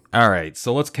say. All right,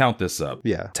 so let's count this up.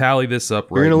 Yeah, tally this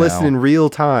up. You're going to listen in real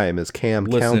time as Cam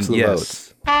counts the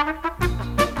votes.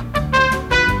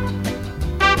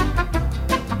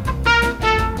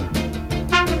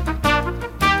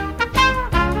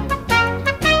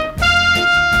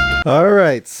 All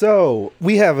right, so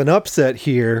we have an upset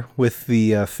here with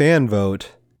the fan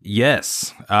vote.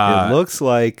 Yes. It looks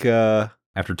like...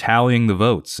 after tallying the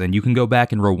votes, and you can go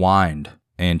back and rewind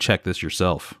and check this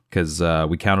yourself, because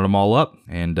we counted them all up,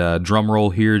 and drum roll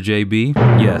here, JB.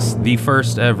 Yes, the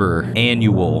first ever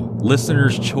annual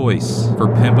Listener's Choice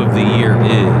for Pimp of the Year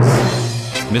is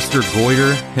Mr.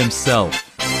 Goiter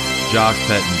himself, Josh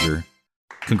Pettinger.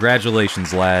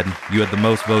 Congratulations, lad. You had the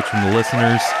most votes from the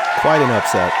listeners. Quite an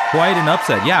upset. Quite an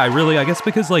upset. Yeah, I guess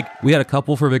because we had a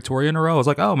couple for Victoria in a row. I was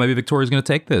like, oh, maybe Victoria's going to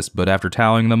take this. But after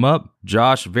tallying them up,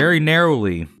 Josh very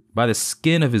narrowly, by the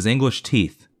skin of his English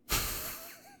teeth,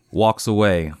 walks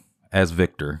away as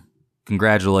victor.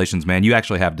 Congratulations, man. You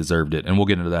actually have deserved it. And we'll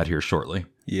get into that here shortly.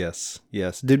 Yes.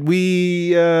 Did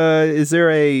we, is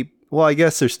there well, I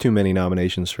guess there's too many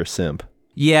nominations for Simp.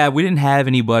 Yeah, we didn't have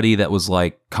anybody that was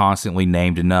constantly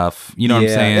named enough. You know what I'm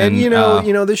saying?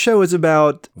 And this show is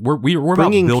about we're about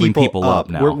bringing building people up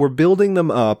now. We're building them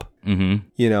up.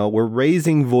 Mm-hmm. We're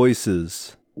raising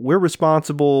voices. We're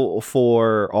responsible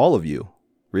for all of you,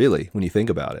 really, when you think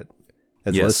about it,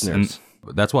 as listeners.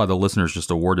 And that's why the listeners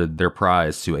just awarded their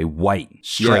prize to a white,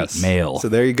 straight male. So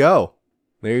there you go.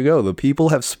 The people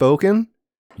have spoken.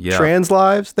 Yeah. Trans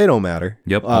lives, they don't matter.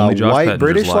 Yep. Only Josh white Pettinger's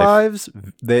British life. lives,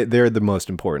 they're the most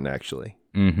important, actually.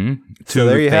 Mm-hmm. So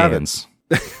there you fans.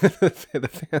 have it. The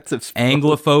fans have spoken.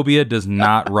 Anglophobia does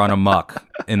not run amok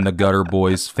in the Gutter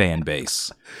Boys fan base.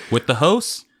 With the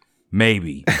hosts,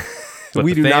 maybe. But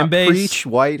we the do fan not base, preach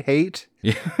white hate.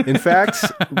 Yeah. In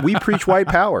fact, we preach white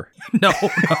power. No.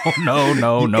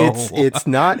 It's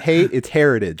not hate, it's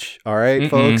heritage. All right,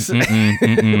 folks? We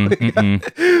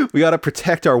got to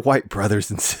protect our white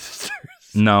brothers and sisters.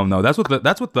 No. That's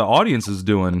what the audience is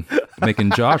doing,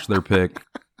 making Josh their pick.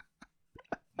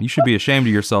 You should be ashamed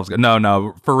of yourselves.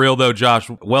 No. For real, though, Josh.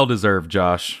 Well-deserved,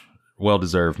 Josh.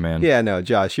 Well-deserved, man. Yeah, no,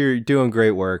 Josh, you're doing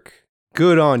great work.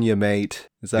 Good on you, mate.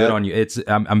 Good on you.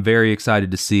 I'm very excited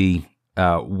to see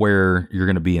where you're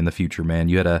going to be in the future, man.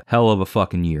 You had a hell of a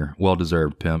fucking year.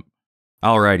 Well-deserved, pimp.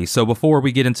 Alrighty, so before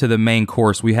we get into the main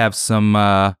course, we have some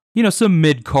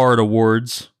mid-card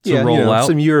awards to roll out.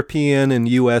 Some European and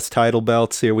U.S. title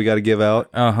belts here we got to give out.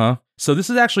 Uh-huh. So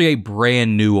this is actually a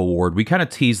brand new award. We kind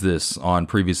of teased this on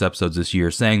previous episodes this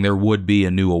year, saying there would be a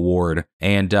new award.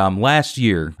 And last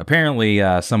year, apparently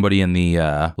somebody in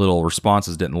the little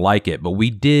responses didn't like it, but we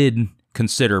did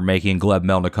consider making Gleb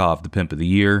Melnikov the Pimp of the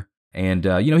Year. And,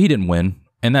 he didn't win.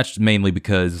 And that's mainly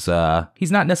because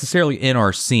he's not necessarily in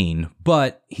our scene,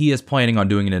 but he is planning on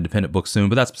doing an independent book soon,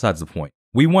 but that's besides the point.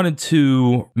 We wanted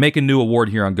to make a new award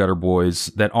here on Gutter Boys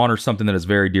that honors something that is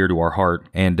very dear to our heart,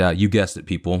 and you guessed it,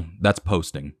 people, that's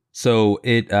posting. So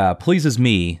it pleases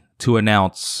me to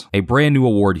announce a brand new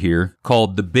award here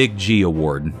called the Big G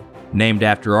Award, named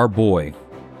after our boy,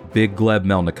 Big Gleb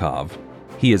Melnikov.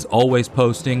 He is always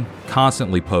posting,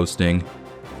 constantly posting,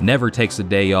 never takes a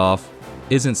day off,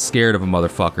 isn't scared of a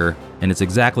motherfucker, and it's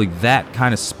exactly that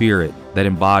kind of spirit that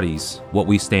embodies what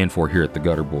we stand for here at the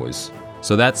Gutter Boys.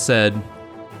 So that said,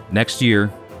 next year,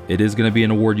 it is going to be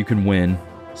an award you can win.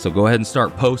 So go ahead and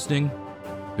start posting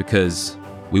because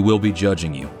we will be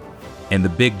judging you. And the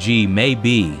Big G may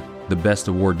be the best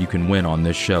award you can win on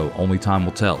this show. Only time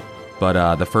will tell.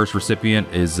 But the first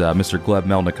recipient is Mr. Gleb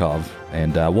Melnikov,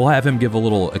 and we'll have him give a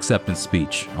little acceptance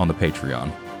speech on the Patreon.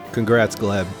 Congrats,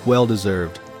 Gleb. Well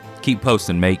deserved. Keep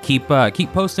posting, mate. Keep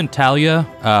posting Talia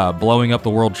blowing up the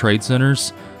World Trade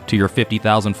Centers to your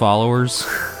 50,000 followers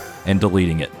and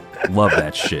deleting it. Love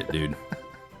that shit, dude.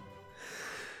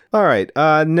 All right.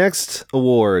 Next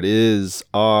award is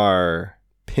our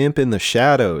Pimp in the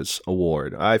Shadows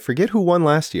award. I forget who won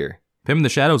last year. Pimp in the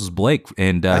Shadows is Blake,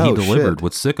 and he delivered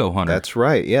with Sicko Hunter. That's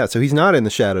right. Yeah. So he's not in the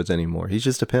shadows anymore. He's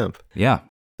just a pimp. Yeah.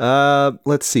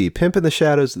 Let's see. Pimp in the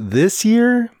Shadows this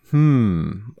year? I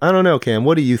don't know, Cam.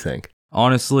 What do you think?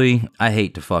 Honestly, I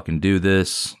hate to fucking do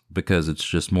this because it's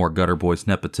just more Gutter Boys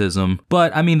nepotism.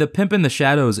 But, I mean, the Pimp in the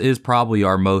Shadows is probably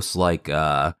our most,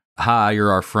 hi,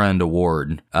 you're our friend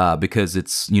award because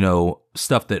it's,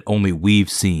 stuff that only we've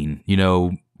seen.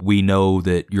 We know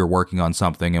that you're working on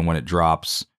something, and when it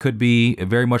drops, could be,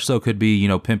 very much so, could be,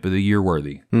 Pimp of the Year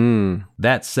worthy.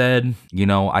 That said,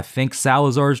 I think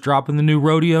Salazar's dropping the new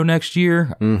rodeo next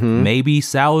year. Maybe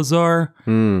Salazar.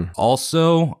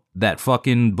 Also, that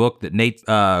fucking book that Nate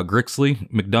Grixley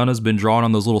McDonough's been drawing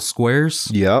on those little squares.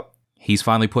 Yep. He's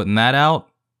finally putting that out.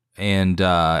 And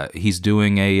he's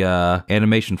doing a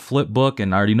animation flip book,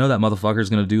 and I already know that motherfucker's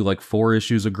going to do like 4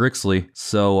 issues of Grixley.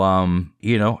 So,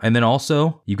 and then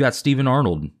also you've got Stephen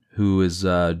Arnold, who is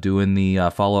doing the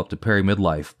follow-up to Perry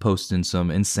Midlife, posting some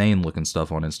insane-looking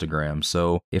stuff on Instagram.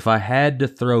 So if I had to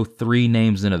throw 3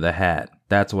 names into the hat,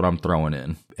 that's what I'm throwing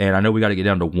in. And I know we got to get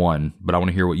down to 1, but I want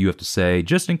to hear what you have to say,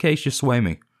 just in case you sway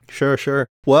me. Sure.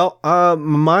 Well,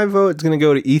 my vote's going to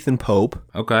go to Ethan Pope.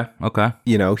 Okay.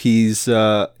 He's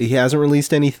he hasn't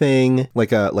released anything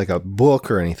like a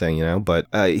book or anything, but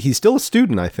he's still a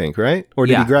student, I think, right? Or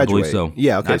did he graduate? I believe so.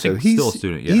 Yeah, okay. So he's still a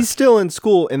student, yeah. He's still in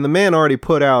school, and the man already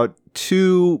put out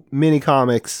 2 mini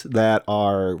comics that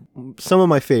are some of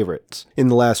my favorites in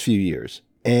the last few years.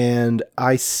 And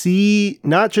I see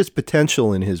not just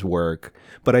potential in his work,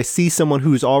 but I see someone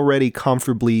who's already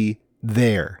comfortably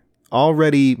there.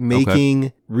 Already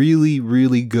making really,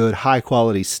 really good, high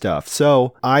quality stuff.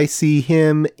 So I see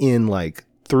him in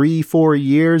 3-4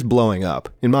 years blowing up,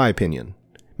 in my opinion.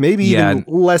 Maybe even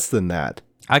less than that.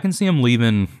 I can see him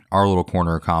leaving our little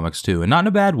corner of comics too, and not in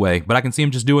a bad way, but I can see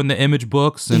him just doing the Image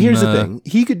books. And here's the thing.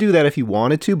 He could do that if he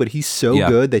wanted to, but he's so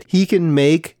good that he can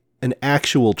make an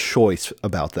actual choice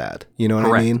about that. You know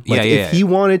what I mean? If he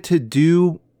wanted to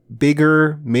do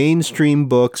bigger mainstream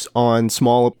books on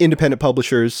small independent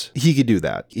publishers, he could do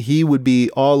that. He would be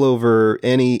all over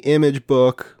any Image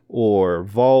book or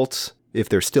Vault if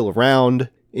they're still around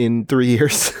in 3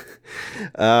 years.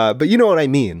 But you know what I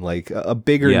mean? A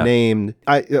bigger name.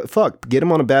 Get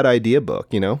him on a Bad Idea book,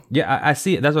 Yeah, I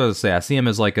see it. That's what I was saying. I see him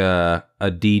as a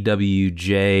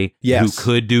DWJ who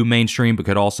could do mainstream, but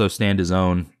could also stand his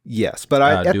own. Yes, but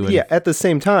at the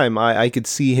same time, I could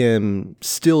see him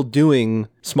still doing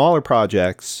smaller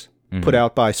projects put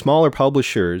out by smaller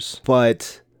publishers.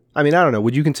 But, I mean, I don't know.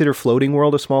 Would you consider Floating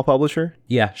World a small publisher?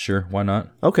 Yeah, sure. Why not?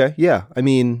 Okay, yeah. I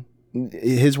mean,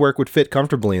 his work would fit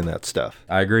comfortably in that stuff.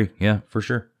 I agree. Yeah, for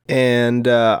sure. And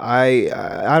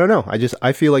I don't know.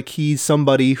 I feel like he's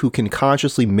somebody who can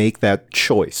consciously make that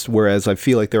choice. Whereas I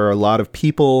feel like there are a lot of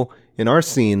people in our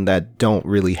scene that don't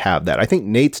really have that. I think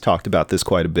Nate's talked about this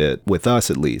quite a bit, with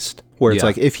us at least, where it's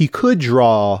if he could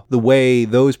draw the way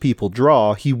those people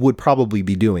draw, he would probably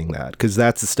be doing that, because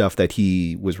that's the stuff that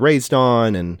he was raised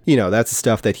on, and that's the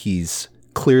stuff that he's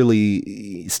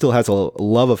clearly still has a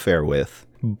love affair with.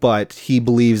 But he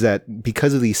believes that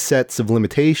because of these sets of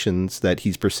limitations that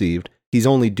he's perceived, he's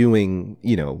only doing,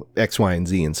 X, Y, and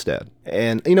Z instead.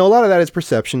 And, a lot of that is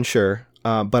perception, sure.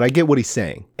 but I get what he's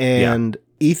saying. And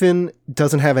Ethan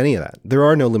doesn't have any of that. There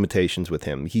are no limitations with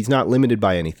him. He's not limited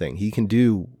by anything. He can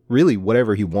do really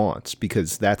whatever he wants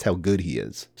because that's how good he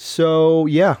is. So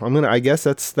yeah, I guess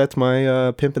that's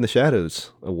my Pimp in the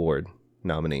Shadows award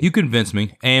nominee. You convinced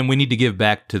me, and we need to give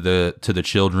back to the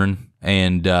children.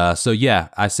 And so yeah,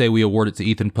 I say we award it to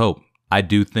Ethan Pope. I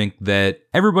do think that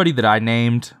everybody that I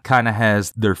named kind of has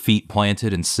their feet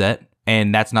planted and set.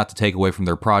 And that's not to take away from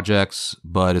their projects,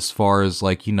 but as far as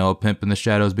like, A Pimp in the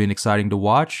Shadows being exciting to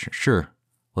watch, sure,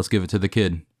 let's give it to the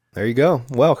kid. There you go.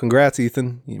 Well, congrats,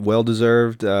 Ethan. Well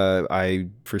deserved. I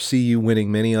foresee you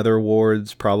winning many other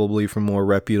awards, probably from more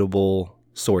reputable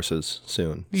sources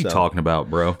soon. What are you talking about,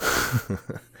 bro?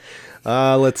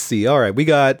 Let's see. All right, we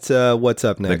got what's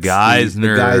up next? The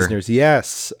Geisner. The Geisners,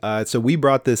 yes. So we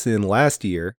brought this in last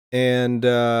year, and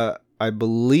I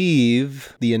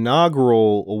believe the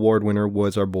inaugural award winner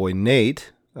was our boy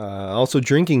Nate. Also,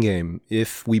 drinking game.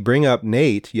 If we bring up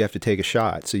Nate, you have to take a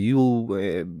shot. So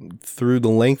you, through the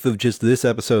length of just this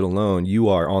episode alone, you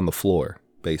are on the floor,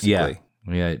 basically.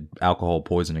 Yeah, alcohol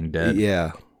poisoning dead.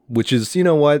 Yeah, which is, you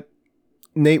know what,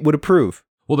 Nate would approve.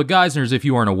 Well, the Geisners, if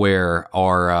you aren't aware,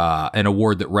 are an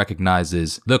award that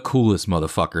recognizes the coolest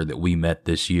motherfucker that we met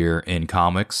this year in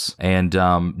comics. And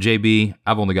JB,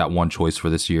 I've only got one choice for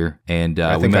this year, and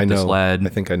we met this lad. I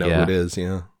think I know who it is.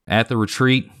 Yeah. At the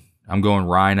retreat, I'm going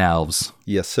Ryan Alves.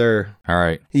 Yes, sir. All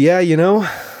right. Yeah,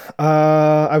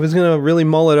 I was gonna really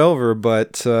mull it over,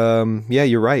 but yeah,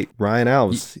 you're right. Ryan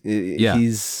Alves. Yeah.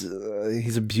 He's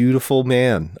a beautiful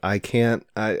man. I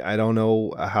don't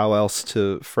know how else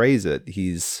to phrase it.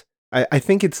 I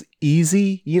think it's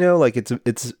easy, like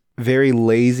it's very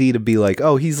lazy to be like,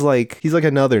 oh, he's like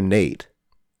another Nate,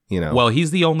 Well,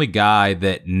 he's the only guy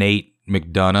that Nate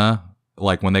McDonough,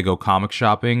 like when they go comic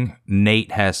shopping,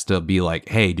 Nate has to be like,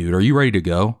 hey, dude, are you ready to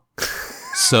go?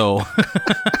 So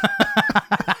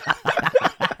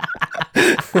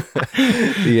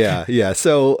yeah.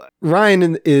 So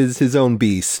Ryan is his own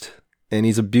beast, and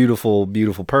he's a beautiful,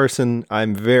 beautiful person.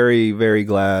 I'm very, very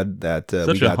glad that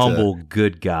such a humble,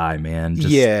 good guy, man.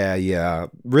 Yeah.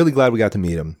 Really glad we got to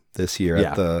meet him this year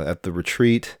at the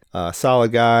retreat.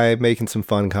 Solid guy, making some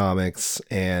fun comics,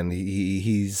 and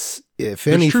he's if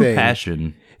There's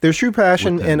anything, There's true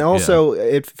passion, and also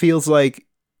it feels like,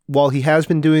 while he has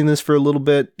been doing this for a little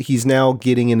bit, he's now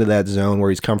getting into that zone where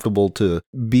he's comfortable to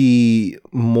be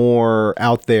more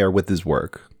out there with his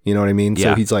work. You know what I mean?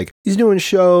 Yeah. So he's doing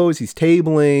shows, he's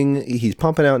tabling, he's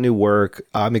pumping out new work.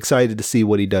 I'm excited to see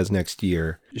what he does next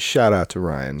year. Shout out to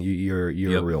Ryan. You're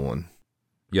a real one.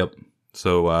 Yep.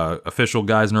 So official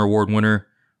Geisner Award winner,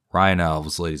 Ryan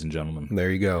Alves, ladies and gentlemen. There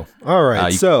you go. All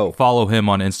right. So follow him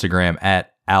on Instagram at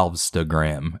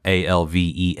Alvstagram,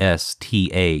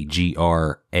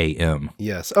 ALVESTAGRAM.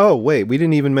 Yes. Oh, wait, we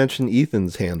didn't even mention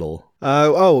Ethan's handle.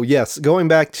 Oh, yes. Going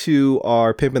back to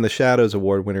our Pimp in the Shadows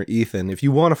award winner, Ethan. If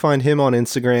you want to find him on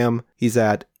Instagram, he's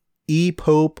at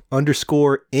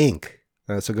epope_inc.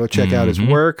 So go check out his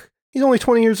work. He's only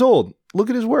 20 years old. Look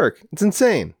at his work. It's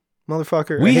insane.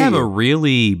 Motherfucker. We have a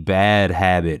really bad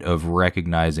habit of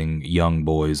recognizing young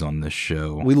boys on this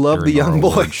show. We love the young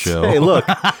boys. Show. Hey, look.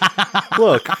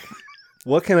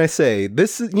 What can I say?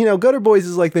 This is, Gutter Boys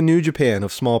is like the New Japan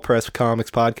of small press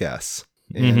comics podcasts.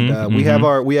 And we have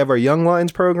our Young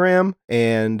Lines program,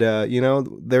 and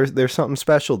there's something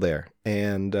special there.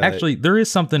 And actually, there is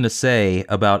something to say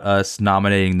about us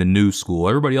nominating the new school.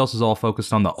 Everybody else is all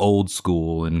focused on the old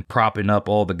school and propping up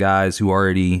all the guys who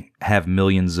already have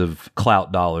millions of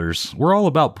clout dollars. We're all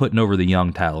about putting over the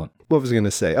young talent. What was I going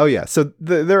to say? Oh yeah, so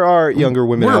there are younger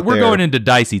women out there. We're going into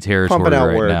dicey territory pumping out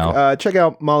right work. now. Check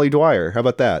out Molly Dwyer. How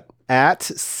about that? At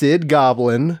Sid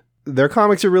Goblin. Their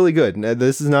comics are really good.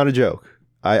 This is not a joke.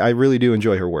 I really do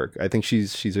enjoy her work. I think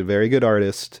she's a very good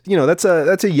artist.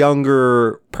 That's a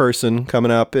younger person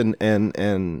coming up and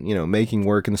making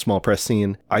work in the small press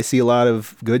scene. I see a lot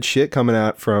of good shit coming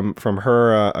out from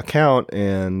her account,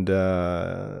 and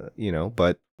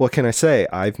but what can I say?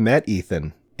 I've met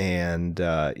Ethan, and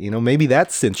maybe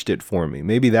that cinched it for me.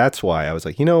 Maybe that's why I was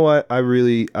like, you know what?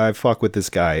 I fuck with this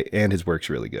guy, and his work's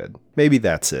really good. Maybe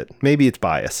that's it. Maybe it's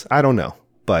bias. I don't know,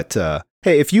 but.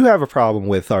 Hey, if you have a problem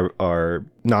with our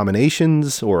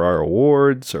nominations or our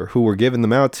awards or who we're giving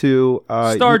them out to,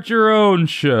 start your own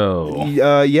show.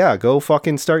 Yeah, go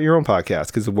fucking start your own podcast,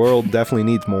 because the world definitely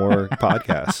needs more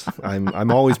podcasts.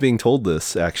 I'm always being told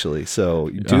this, actually. So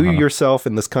do yourself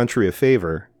in this country a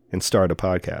favor and start a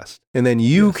podcast, and then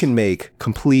you can make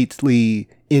completely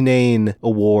inane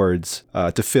awards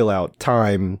to fill out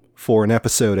time for an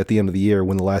episode at the end of the year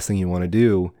when the last thing you want to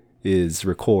do is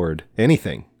record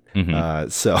anything.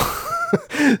 So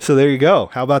there you go.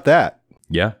 How about that?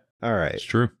 Yeah, All right. it's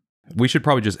true. We should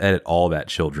probably just edit all that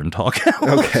children talk out.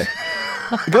 Okay.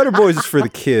 Gutter Boys is for the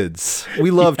kids.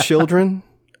 We love children.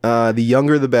 The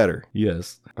younger, the better.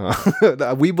 Yes.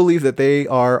 We believe that they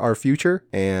are our future,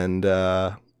 and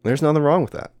there's nothing wrong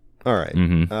with that. All right.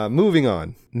 Moving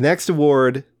on. Next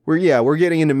award. We're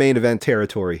getting into main event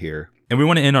territory here. And we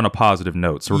want to end on a positive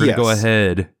note, so we're going to go Yes.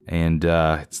 ahead and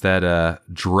it's that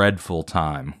dreadful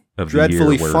time of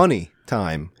Dreadfully the year. funny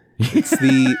time. It's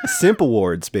the Simp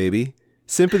Awards, baby.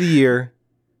 Simp of the Year.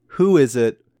 Who is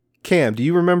it? Cam, do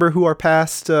you remember who our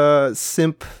past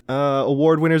Simp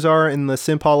award winners are in the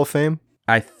Simp Hall of Fame?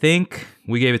 I think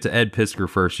we gave it to Ed Pisker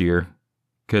first year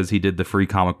because he did the free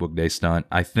comic book day stunt.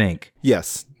 I think.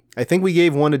 Yes. I think we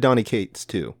gave one to Donnie Cates,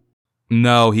 too.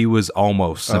 No, he was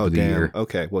almost Simp of the damn. Year.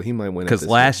 Okay, well, he might win it Because this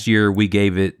last year we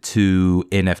gave it to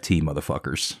NFT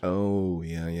motherfuckers. Oh,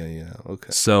 yeah. Okay.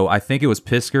 So I think it was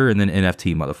Pisker and then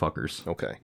NFT motherfuckers.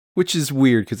 Okay. Which is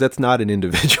weird because that's not an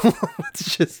individual.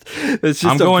 it's just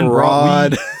I'm a going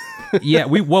broad. Yeah,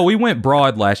 we went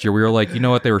broad last year. We were like, you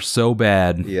know what, they were so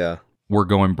bad. Yeah. We're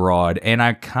going broad. And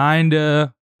I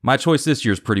kinda my choice this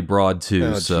year is pretty broad too.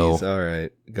 Oh, so geez. All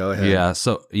right. Go ahead.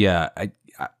 yeah,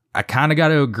 I kind of got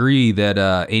to agree that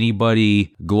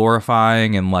anybody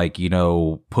glorifying and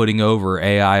putting over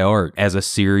AI art as a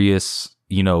serious,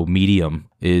 medium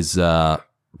is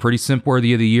pretty simp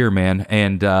worthy of the year, man.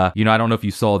 And, I don't know if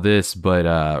you saw this,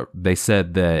 but they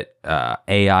said that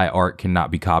AI art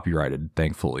cannot be copyrighted,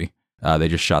 thankfully. They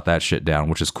just shot that shit down,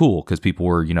 which is cool because people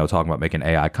were, talking about making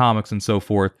AI comics and so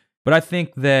forth. But I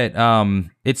think that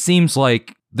it seems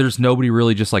like there's nobody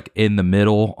really just in the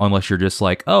middle unless you're just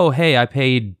like, oh, hey, I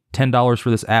paid $10 for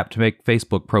this app to make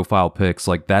Facebook profile pics.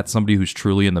 That's somebody who's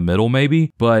truly in the middle,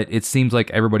 maybe. But it seems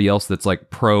like everybody else that's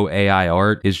pro AI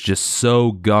art is just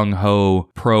so gung-ho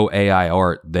pro AI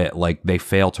art that they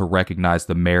fail to recognize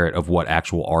the merit of what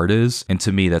actual art is. And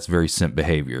to me, that's very simp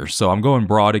behavior. So I'm going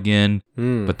broad again,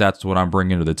 but that's what I'm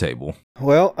bringing to the table.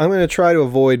 Well, I'm going to try to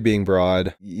avoid being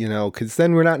broad, because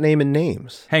then we're not naming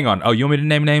names. Hang on. Oh, you want me to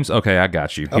name names? Okay, I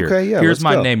got you. Here. Okay, yeah, Here's let's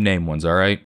my go. name ones, all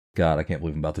right? God, I can't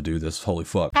believe I'm about to do this. Holy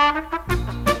fuck.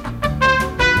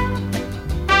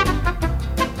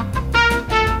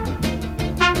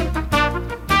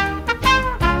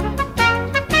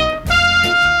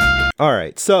 All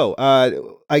right. So,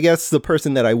 I guess the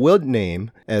person that I would name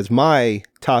as my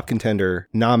top contender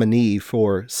nominee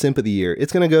for Simp of the Year,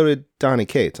 it's going to go to Donnie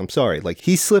Cates. I'm sorry.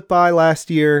 He slipped by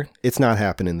last year. It's not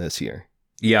happening this year.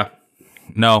 Yeah.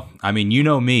 No, I mean, you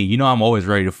know me. You know I'm always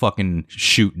ready to fucking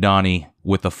shoot Donnie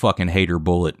with a fucking hater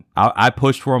bullet. I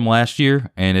pushed for him last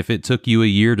year, and if it took you a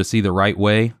year to see the right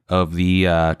way of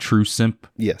the true simp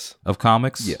Yes. of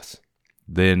comics, Yes.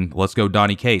 then let's go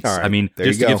Donnie Cates. All right, I mean, there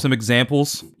just you to go. give some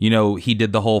examples, he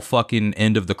did the whole fucking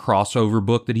end of the crossover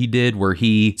book that he did where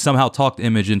he somehow talked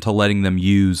Image into letting them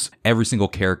use every single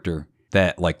character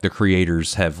that the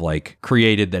creators have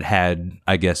created that had,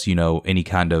 I guess, any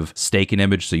kind of stake in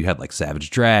Image. So you had Savage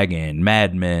Dragon,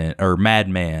 Madman,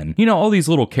 all these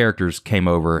little characters came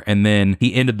over. And then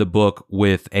he ended the book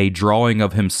with a drawing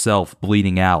of himself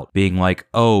bleeding out, being like,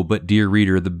 oh, but dear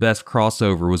reader, the best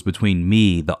crossover was between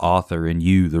me, the author, and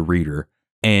you, the reader.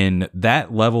 And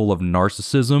that level of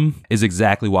narcissism is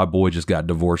exactly why Boy just got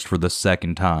divorced for the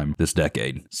second time this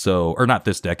decade. So, or not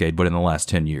this decade, but in the last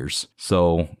 10 years.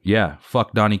 So, yeah,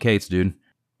 fuck Donnie Cates, dude.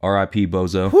 R.I.P.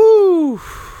 Bozo. Woo!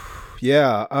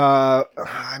 Yeah.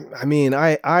 I mean,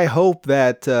 I hope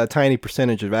that tiny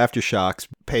percentage of Aftershocks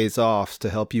pays off to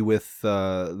help you with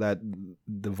that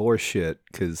divorce shit,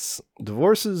 because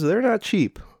divorces, they're not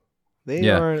cheap. They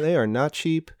are not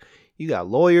cheap. You got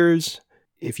lawyers.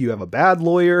 If you have a bad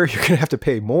lawyer, you're going to have to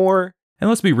pay more. And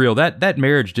let's be real, that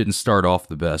marriage didn't start off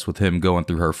the best with him going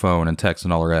through her phone and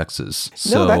texting all her exes.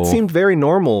 So, No, that seemed very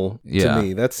normal Yeah. to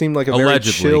me. That seemed like a Allegedly.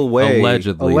 very chill way.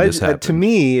 Allegedly, this happened. To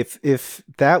me, if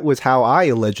that was how I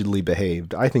allegedly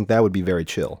behaved, I think that would be very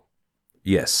chill.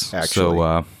 yes. Actually.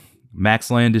 So,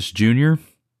 Max Landis Jr.,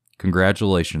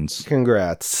 congratulations.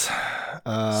 Congrats.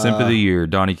 Simp of the Year,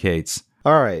 Donnie Cates.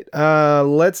 All right,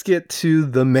 let's get to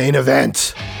the main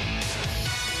event.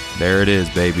 There it is,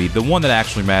 baby. The one that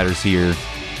actually matters here,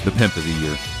 the Pimp of the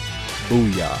Year.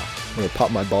 Booyah. I'm going to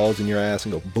pop my balls in your ass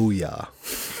and go, booyah.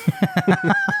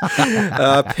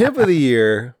 Pimp of the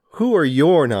Year, who are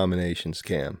your nominations,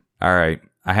 Cam? All right,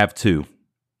 I have two.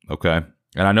 Okay,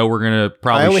 and I know we're gonna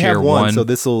probably I only share have one, so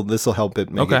this will help it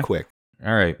make Okay. it quick.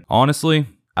 All right, honestly,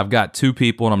 I've got two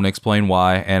people, and I'm gonna explain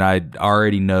why. And I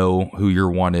already know who your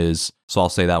one is, so I'll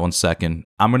say that one second.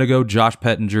 I'm gonna go Josh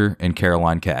Pettinger and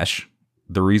Caroline Cash.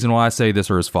 The reason why I say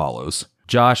this are as follows: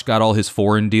 Josh got all his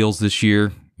foreign deals this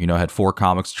year. Had 4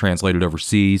 comics translated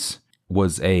overseas.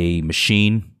 was a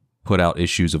machine, put out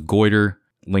issues of Goiter,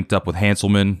 linked up with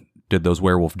Hanselman, did those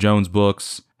Werewolf Jones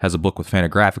books, has a book with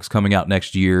Fantagraphics coming out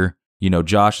next year. You know,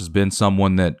 Josh has been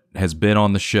someone that has been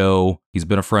on the show. He's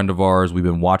been a friend of ours. We've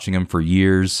been watching him for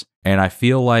years. And I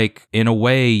feel like, in a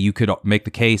way, you could make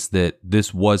the case that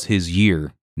this was his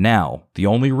year. Now, the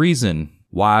only reason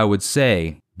why I would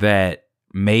say that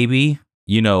maybe,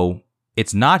 you know,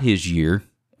 it's not his year,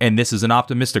 and this is an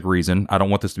optimistic reason, I don't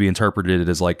want this to be interpreted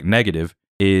as like negative,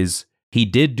 is he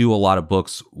did do a lot of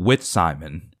books with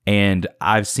Simon. And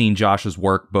I've seen Josh's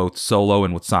work both solo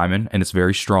and with Simon, and it's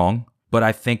very strong. But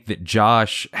I think that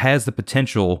Josh has the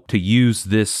potential to use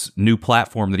this new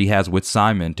platform that he has with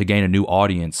Simon to gain a new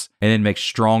audience and then make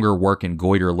stronger work in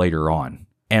Goiter later on.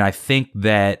 And I think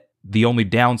that the only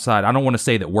downside, I don't want to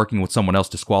say that working with someone else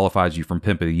disqualifies you from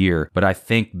Pimp of the Year, but I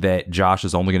think that Josh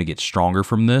is only going to get stronger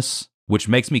from this, which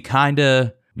makes me kind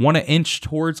of want to inch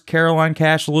towards Caroline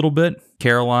Cash a little bit.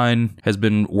 Caroline has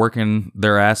been working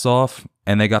their ass off,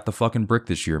 and they got the fucking brick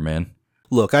this year, man.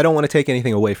 Look, I don't want to take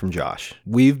anything away from Josh.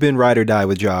 We've been ride or die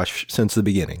with Josh since the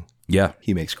beginning. Yeah.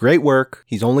 He makes great work.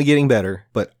 He's only getting better.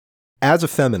 But as a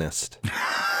feminist,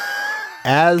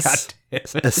 as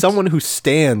someone who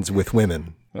stands with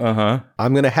women,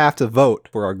 I'm going to have to vote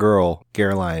for our girl,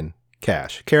 Caroline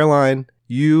Cash. Caroline,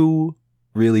 you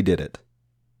really did it.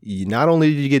 Not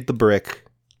only did you get the brick,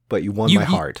 but you won my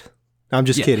heart. I'm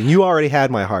just kidding. You already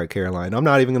had my heart, Caroline. I'm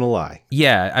not even going to lie.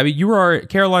 Yeah, I mean,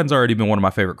 Caroline's already been one of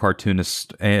my favorite cartoonists,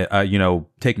 you know,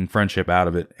 taking friendship out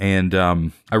of it. And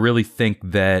I really think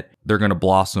that they're going to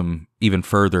blossom even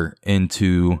further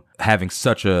into having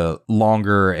such a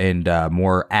longer and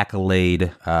more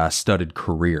accolade-studded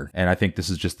career. And I think this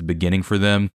is just the beginning for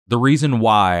them. The reason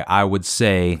why I would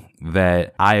say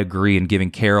that I agree in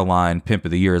giving Caroline Pimp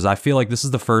of the Year is I feel like this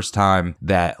is the first time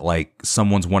that like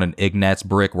someone's won an Ignatz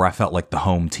brick where I felt like the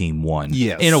home team won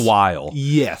in a while.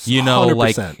 Yes. You know, 100%,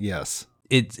 like yes.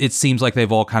 It seems like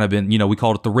they've all kind of been, you know, we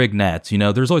called it the Rignats, you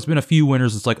know, there's always been a few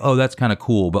winners. It's like, oh, that's kind of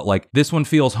cool. But like this one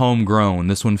feels homegrown.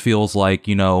 This one feels like,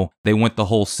 you know, they went the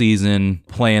whole season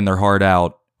playing their heart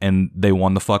out and they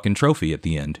won the fucking trophy at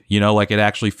the end. You know, like it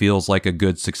actually feels like a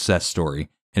good success story.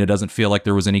 And it doesn't feel like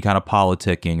there was any kind of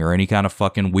politicking or any kind of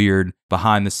fucking weird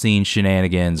behind the scenes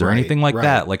shenanigans or anything like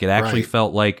that. Like it actually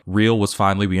felt like Real was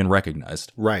finally being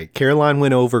recognized. Right. Caroline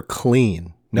went over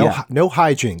clean. No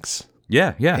hijinks.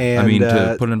 Yeah, yeah. And, I mean,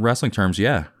 to put it in wrestling terms,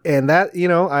 yeah. And that, you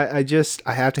know, I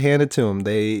have to hand it to them.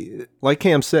 They, like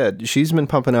Cam said, she's been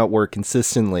pumping out work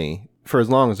consistently for as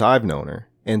long as I've known her.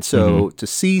 And so to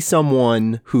see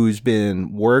someone who's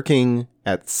been working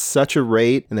at such a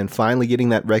rate and then finally getting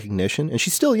that recognition, and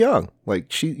she's still young.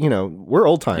 Like she, you know, we're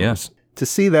old timers. Yeah. To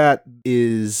see that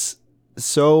is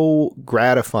so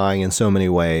gratifying in so many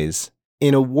ways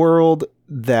in a world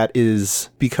that is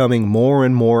becoming more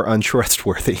and more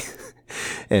untrustworthy.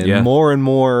 And more and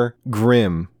more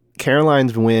grim.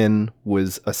 Caroline's win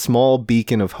was a small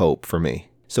beacon of hope for me.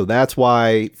 So that's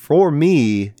why, for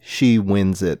me, she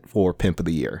wins it for Pimp of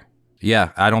the Year. Yeah,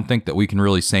 I don't think that we can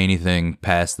really say anything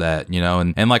past that, you know,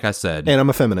 and like I said... And I'm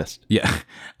a feminist. Yeah,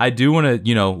 I do want to,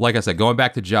 you know, like I said, going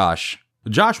back to Josh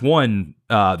won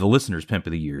the listeners' Pimp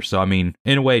of the Year. So, I mean,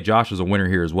 in a way, Josh is a winner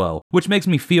here as well, which makes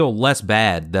me feel less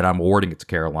bad that I'm awarding it to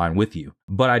Caroline with you.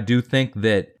 But I do think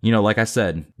that, you know, like I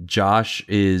said, Josh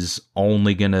is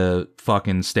only going to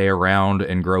fucking stay around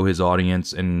and grow his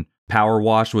audience. And Power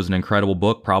Wash was an incredible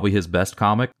book, probably his best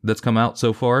comic that's come out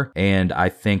so far. And I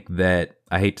think that,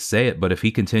 I hate to say it, but if he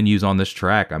continues on this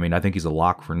track, I mean, I think he's a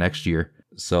lock for next year.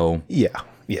 So... Yeah.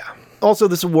 Also,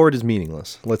 this award is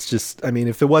meaningless. Let's just, I mean,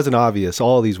 if it wasn't obvious,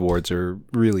 all these awards are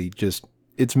really just,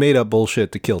 it's made up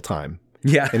bullshit to kill time.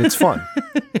 Yeah. And it's fun.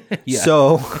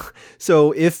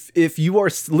 So if you are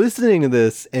listening to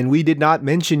this and we did not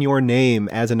mention your name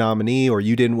as a nominee or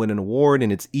you didn't win an award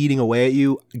and it's eating away at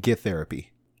you, get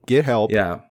therapy. Get help.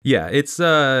 Yeah, it's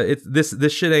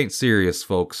this shit ain't serious,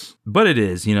 folks. But it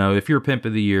is, you know, if you're Pimp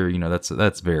of the Year, you know,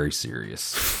 that's very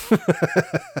serious.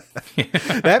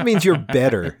 That means you're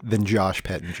better than Josh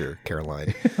Pettinger,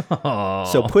 Caroline.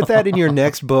 So put that in your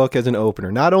next book as an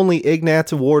opener. Not only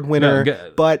Ignatz Award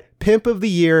winner, but Pimp of the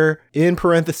Year, in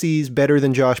parentheses, better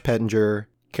than Josh Pettinger,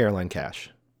 Caroline Cash.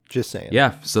 Just saying.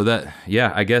 Yeah, so that,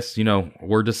 I guess, you know,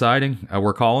 we're deciding.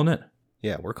 We're calling it?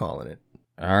 Yeah, we're calling it.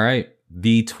 All right.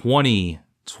 The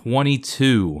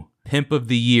 2022 Pimp of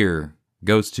the Year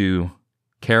goes to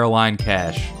Caroline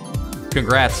Cash.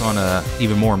 Congrats on a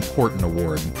even more important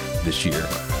award this year.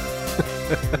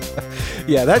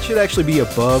 Yeah, that should actually be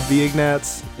above the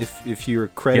Ignatz if you're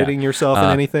crediting yourself in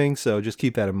anything. So just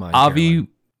keep that in mind. Avi, Caroline.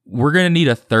 we're going to need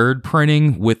a third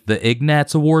printing with the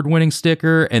Ignatz Award winning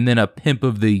sticker and then a Pimp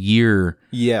of the Year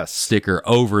Yes. sticker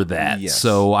over that. Yes.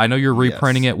 So I know you're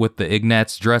reprinting Yes. it with the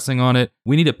Ignatz dressing on it.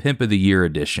 We need a Pimp of the Year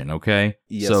edition, okay?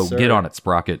 Yes, so sir. get on it,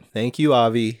 Sprocket. Thank you,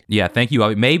 Avi. Yeah, thank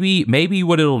you. Maybe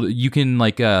what you can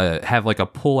like have like a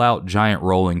pull out giant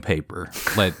rolling paper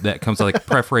like that comes with like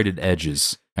perforated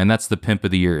edges. And that's the Pimp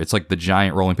of the Year. It's like the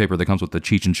giant rolling paper that comes with the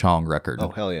Cheech and Chong record. Oh,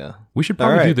 hell yeah. We should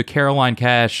probably All right. do the Caroline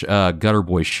Cash Gutter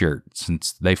Boy shirt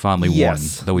since they finally won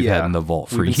that we've had in the vault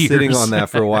for We've been years. sitting on that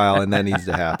for a while, and that needs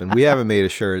to happen. We haven't made a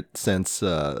shirt since,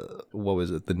 what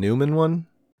was it, the Newman one?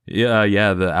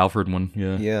 Yeah, the Alfred one.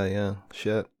 Yeah. Yeah.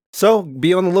 Shit. So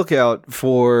be on the lookout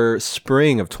for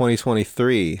spring of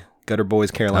 2023. Gutter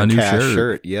Boys Caroline A new Cash shirt.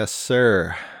 shirt. Yes,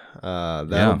 sir.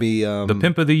 That'll be the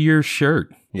Pimp of the Year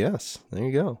shirt. Yes, there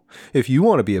you go. If you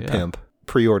want to be a pimp,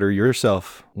 pre-order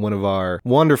yourself one of our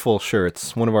wonderful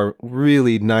shirts, one of our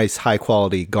really nice,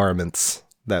 high-quality garments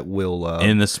that will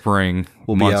in the spring.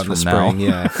 will be out in the spring.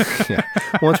 Yeah.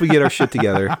 Once we get our shit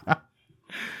together.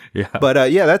 Yeah.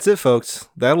 But yeah, that's it, folks.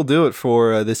 That'll do it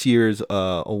for this year's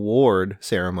award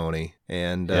ceremony.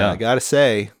 And I gotta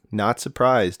say, not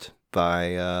surprised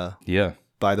by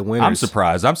by the winners. I'm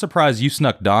surprised. I'm surprised you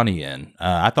snuck Donnie in.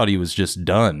 I thought he was just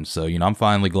done. So, I'm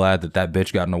finally glad that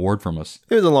bitch got an award from us.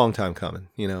 It was a long time coming.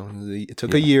 It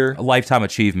took a year. A lifetime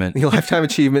achievement. The lifetime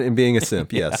achievement in being a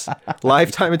simp, yes.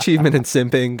 Lifetime achievement in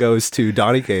simping goes to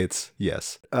Donnie Cates,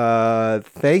 yes.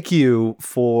 Thank you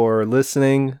for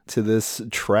listening to this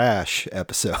trash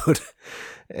episode.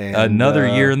 And, Another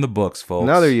year in the books, folks.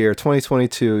 Another year,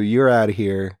 2022, you're out of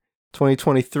here.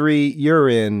 2023, you're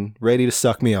in, ready to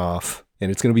suck me off. And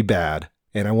it's going to be bad.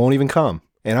 And I won't even come.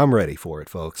 And I'm ready for it,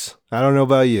 folks. I don't know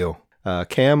about you.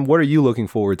 Cam, what are you looking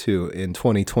forward to in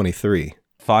 2023?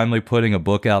 Finally putting a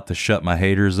book out to shut my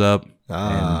haters up.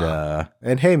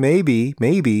 And hey,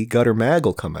 maybe Gutter Mag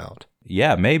will come out.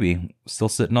 Yeah, maybe. Still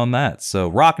sitting on that.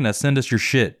 So, Rockna, send us your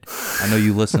shit. I know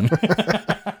you listen.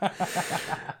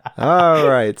 All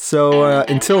right. So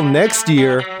until next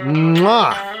year,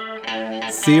 mwah,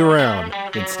 see you around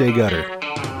and stay gutter.